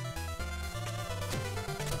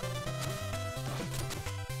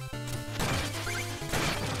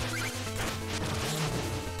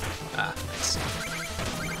 Ah, nice.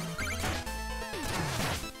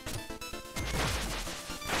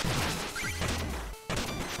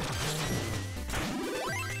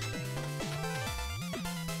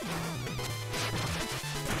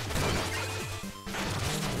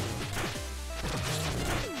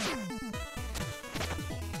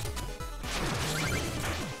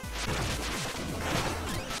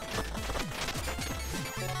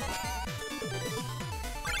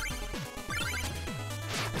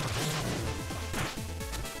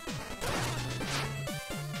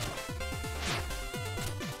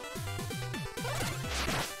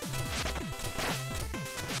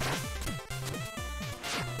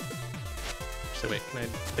 So wait, can I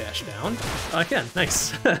dash down? Oh, I can,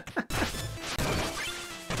 nice.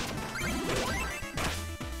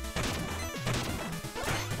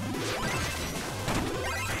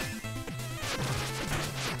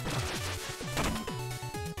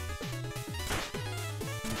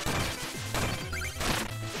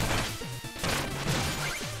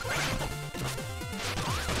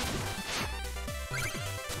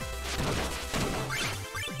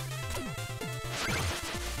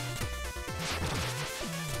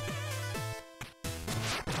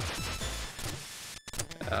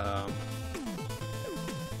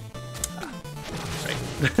 Right.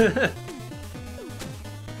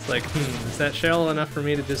 It's like, is that shell enough for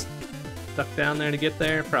me to just duck down there to get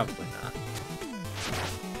there? Probably not.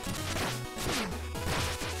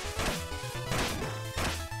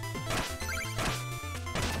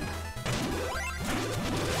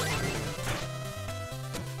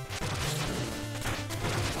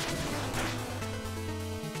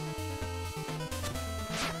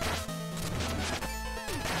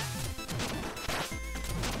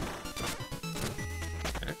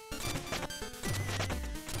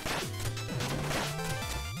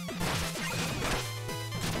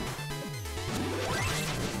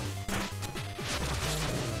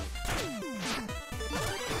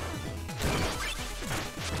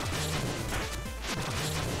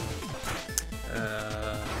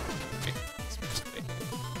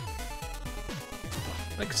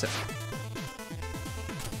 Like so.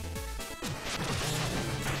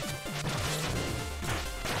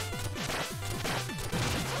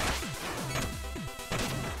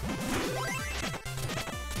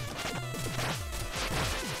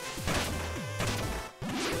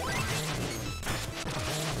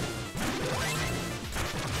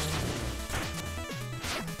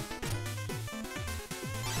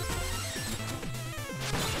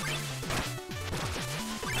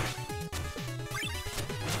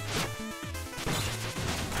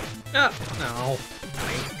 Ah, no.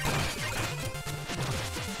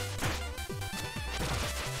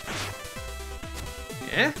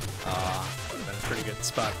 Yeah? Aw, would have been a pretty good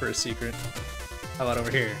spot for a secret. How about over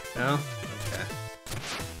here? No? Okay.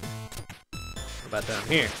 What about down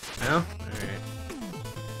here? No? Alright.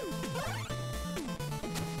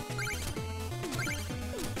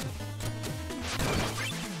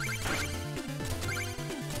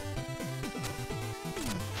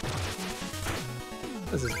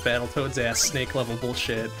 This is Battletoads ass snake level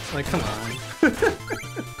bullshit. Like, come on. Come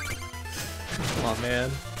on,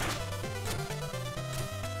 man.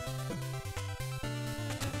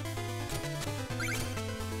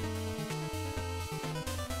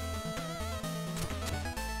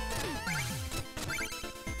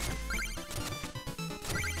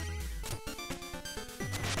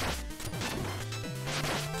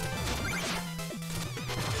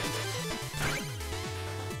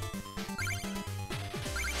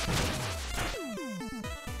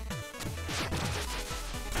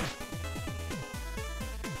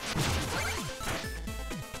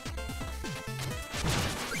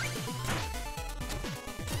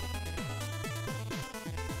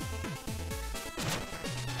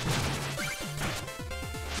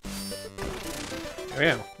 we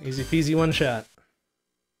go. Easy peasy one shot.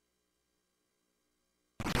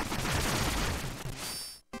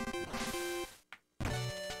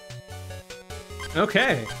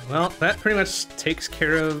 Okay, well, that pretty much takes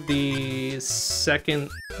care of the second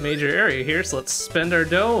major area here, so let's spend our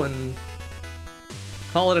dough and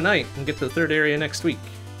call it a night and get to the third area next week.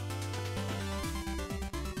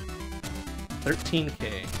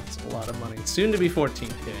 13k, that's a lot of money. Soon to be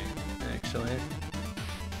 14k, actually.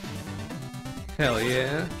 Hell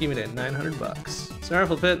yeah, give me that 900 bucks.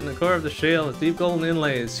 Sorrowful pit in the core of the shale with deep golden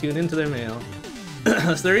inlays hewn into their mail.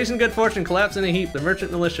 So the recent good fortune collapsed in a heap. The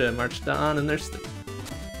merchant militia marched on in their sleep.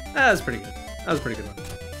 That was pretty good. That was a pretty good one.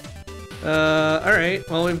 Alright.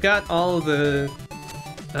 Well, we've got all of the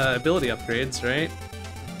ability upgrades, right?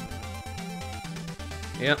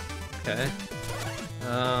 Yep. Okay.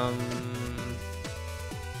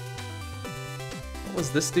 What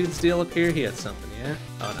was this dude's deal up here? He had something, yeah?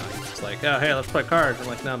 Oh no, he's just like, oh hey, let's play cards. I'm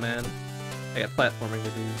like, no man. I got platforming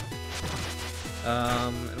to do.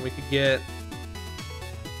 And we could get...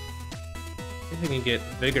 I think we can get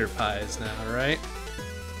bigger pies now, right?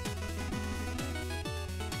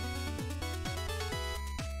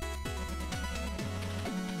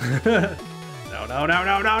 No, no, no,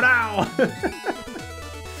 no, no, no!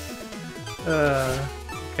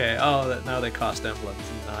 Okay, oh, now they cost emblems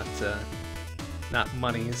and not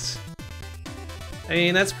monies. I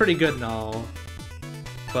mean, that's pretty good and all,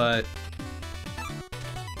 but...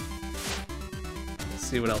 Let's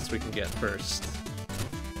see what else we can get first.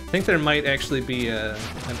 I think there might actually be an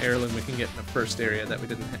heirloom we can get in the first area that we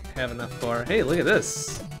didn't have enough for. Hey, look at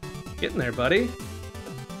this. Get in there, buddy.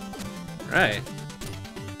 All right.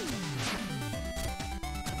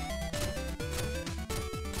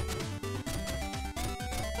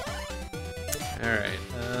 All right.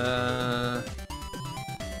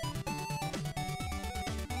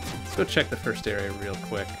 Let's go check the first area real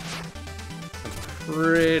quick. I'm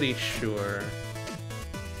pretty sure.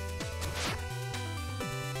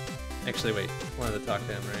 Actually, wait. Wanted to talk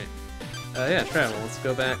to him, right? Yeah, travel. Let's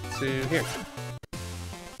go back to here.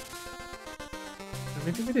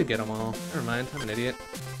 Maybe we did get them all. Never mind. I'm an idiot.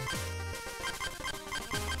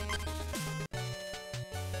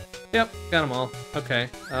 Yep, got them all. Okay.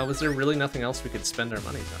 Was there really nothing else we could spend our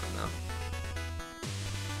monies on, though?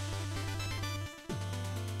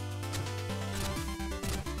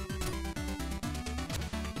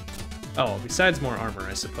 Oh, besides more armor,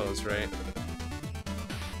 I suppose, right?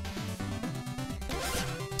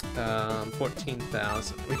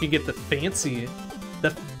 14,000. We could get the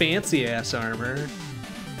fancy ass armor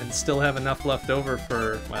and still have enough left over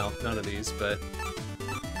for, well, none of these, but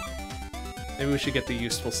maybe we should get the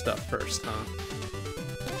useful stuff first, huh?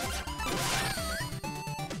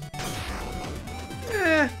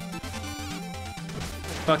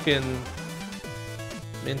 Fucking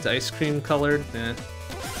mint ice cream colored? Nah.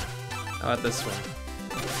 How about this one?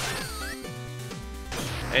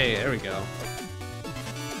 Hey, there we go.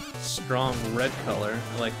 Strong red color.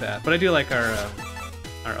 I like that. But I do like our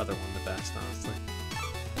other one the best, honestly.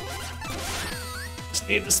 Just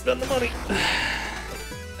need to spend the money.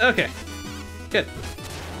 Okay. Good.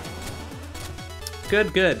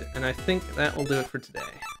 Good, good. And I think that will do it for today.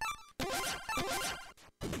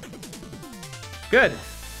 Good.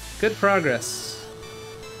 Good progress.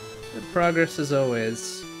 Good progress as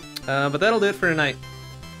always. But that'll do it for tonight.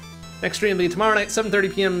 Next stream will be tomorrow night,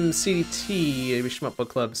 7:30 p.m. CDT, Shmup Book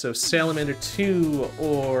Club. So Salamander 2,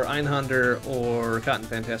 or Einhander, or Cotton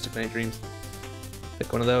Fantastic Night Dreams.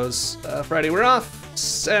 Pick one of those. Friday we're off.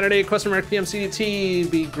 Saturday, !PM CDT,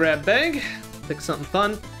 be grab bag. Pick something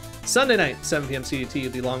fun. Sunday night, 7 p.m. CDT,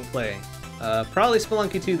 will be long play. Probably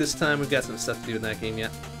Spelunky 2 this time. We've got some stuff to do in that game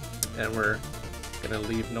yet. And we're gonna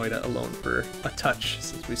leave Noida alone for a touch,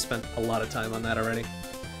 since we spent a lot of time on that already.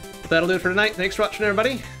 But that'll do it for tonight. Thanks for watching,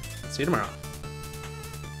 everybody. See you tomorrow.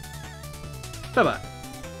 Bye-bye.